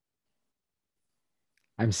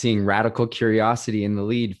 I'm seeing radical curiosity in the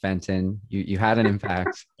lead, Fenton. You had an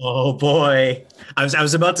impact. Oh boy. I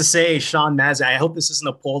was about to say, Sean, Mazzy, I hope this isn't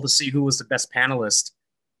a poll to see who was the best panelist.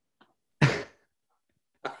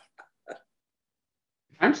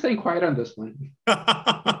 I'm staying quiet on this one.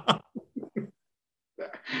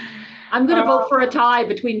 I'm going to vote for a tie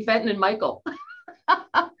between Fenton and Michael.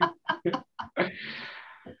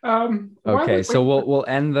 Okay, so we'll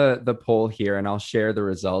end the poll here, and I'll share the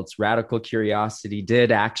results. Radical curiosity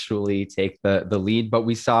did actually take the lead, but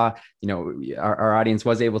we saw, our audience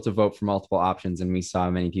was able to vote for multiple options, and we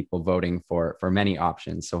saw many people voting for many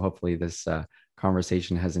options. So hopefully this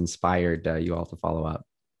conversation has inspired you all to follow up.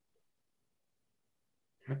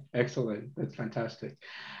 Excellent. That's fantastic.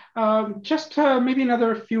 Just maybe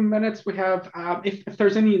another few minutes we have. If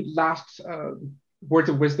there's any last words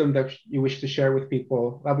of wisdom that you wish to share with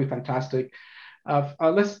people, that'd be fantastic.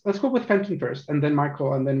 Let's go with Fenton first, and then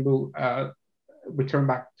Michael, and then we'll return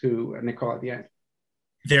back to Nicole at the end.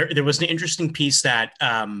 There was an interesting piece that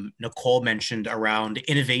Nicole mentioned around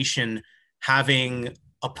innovation having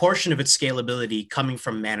a portion of its scalability coming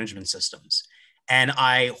from management systems. And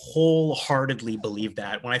I wholeheartedly believe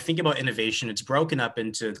that. When I think about innovation, it's broken up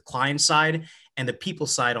into the client side and the people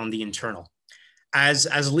side on the internal.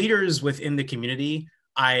 As leaders within the community,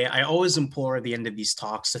 I always implore at the end of these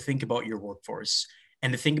talks to think about your workforce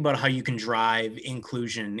and to think about how you can drive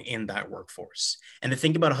inclusion in that workforce, and to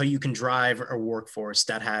think about how you can drive a workforce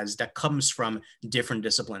that comes from different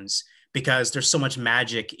disciplines, because there's so much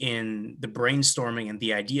magic in the brainstorming and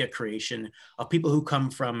the idea creation of people who come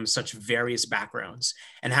from such various backgrounds.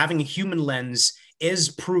 And having a human lens is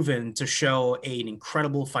proven to show an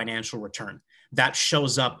incredible financial return that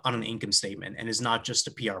shows up on an income statement and is not just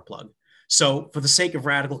a PR plug. So for the sake of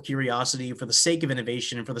radical curiosity, for the sake of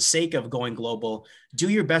innovation, and for the sake of going global, do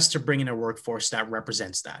your best to bring in a workforce that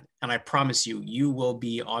represents that. And I promise you, you will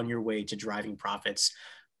be on your way to driving profits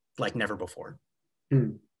like never before.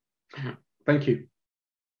 Thank you.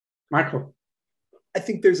 Michael? I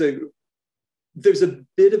think there's a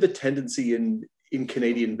bit of a tendency in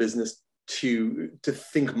Canadian business to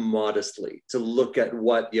think modestly, to look at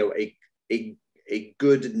what a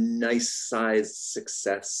good, nice sized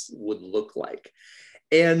success would look like.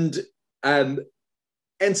 And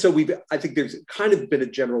so I think there's kind of been a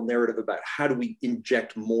general narrative about how do we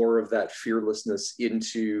inject more of that fearlessness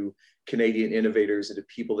into Canadian innovators, into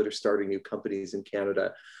people that are starting new companies in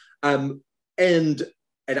Canada. And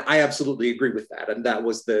I absolutely agree with that. And that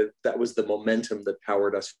was the momentum that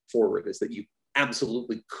powered us forward, is that you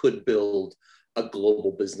absolutely could build a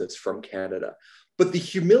global business from Canada. But the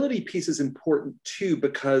humility piece is important too,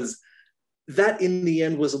 because that in the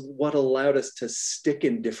end was what allowed us to stick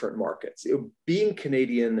in different markets. Being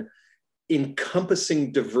Canadian,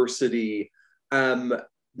 encompassing diversity,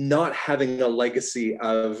 not having a legacy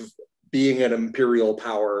of being an imperial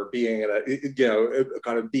power, being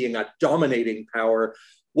being a dominating power,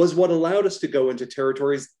 was what allowed us to go into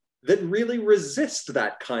territories that really resist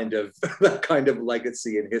that kind of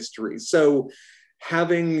legacy and history. So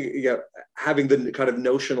having the kind of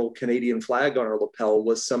notional Canadian flag on our lapel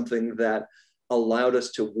was something that allowed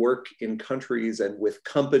us to work in countries and with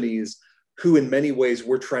companies who in many ways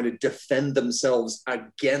were trying to defend themselves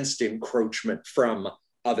against encroachment from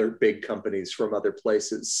other big companies from other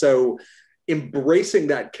places. So embracing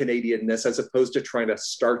that Canadianness, as opposed to trying to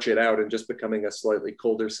starch it out and just becoming a slightly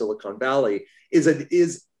colder Silicon Valley, is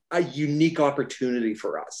a unique opportunity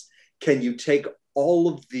for us. Can you take all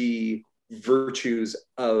of the virtues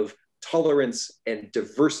of tolerance and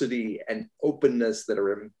diversity and openness that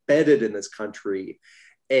are embedded in this country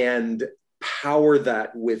and power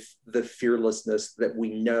that with the fearlessness that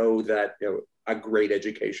we know that a great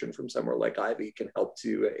education from somewhere like Ivey can help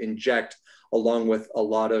to inject, along with a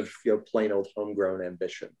lot of plain old homegrown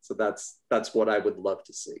ambition. So that's what I would love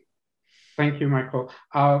to see. Thank you, Michael.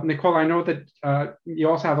 Nicole, I know that you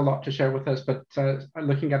also have a lot to share with us, but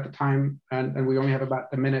looking at the time, and we only have about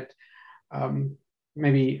a minute,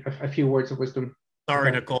 maybe a few words of wisdom.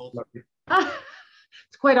 Sorry, Nicole.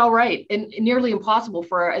 It's quite all right, and nearly impossible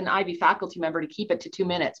for an Ivey faculty member to keep it to 2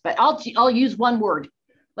 minutes, but I'll use one word.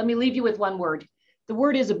 Let me leave you with one word. The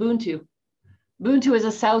word is Ubuntu. Ubuntu is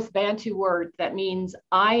a South Bantu word that means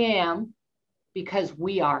I am because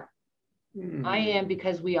we are. I am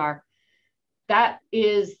because we are. That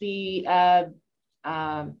is the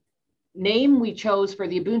name we chose for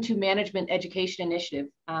the Ubuntu Management Education Initiative.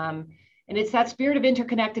 And it's that spirit of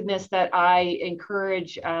interconnectedness that I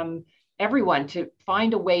encourage everyone to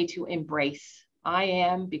find a way to embrace. I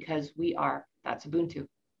am because we are. That's Ubuntu.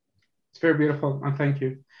 It's very beautiful, and thank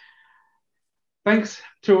you. Thanks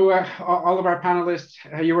to all of our panelists.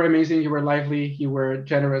 You were amazing, you were lively, you were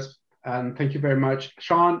generous, and thank you very much.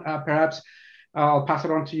 Sean, perhaps I'll pass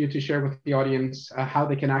it on to you to share with the audience how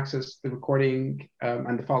they can access the recording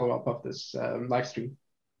and the follow-up of this live stream.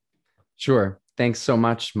 Sure. Thanks so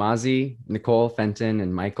much, Mazi, Nicole, Fenton,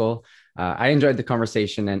 and Michael. I enjoyed the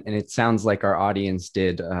conversation, and it sounds like our audience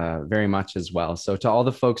did very much as well. So to all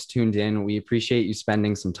the folks tuned in, we appreciate you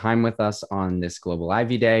spending some time with us on this Global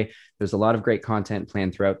Ivey Day. There's a lot of great content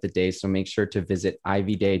planned throughout the day, so make sure to visit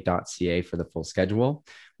iveyday.ca for the full schedule.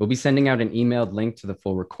 We'll be sending out an emailed link to the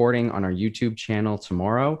full recording on our YouTube channel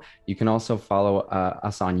tomorrow. You can also follow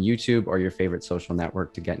us on YouTube or your favorite social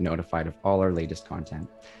network to get notified of all our latest content.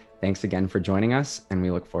 Thanks again for joining us, and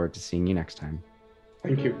we look forward to seeing you next time.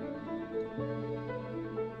 Thank you.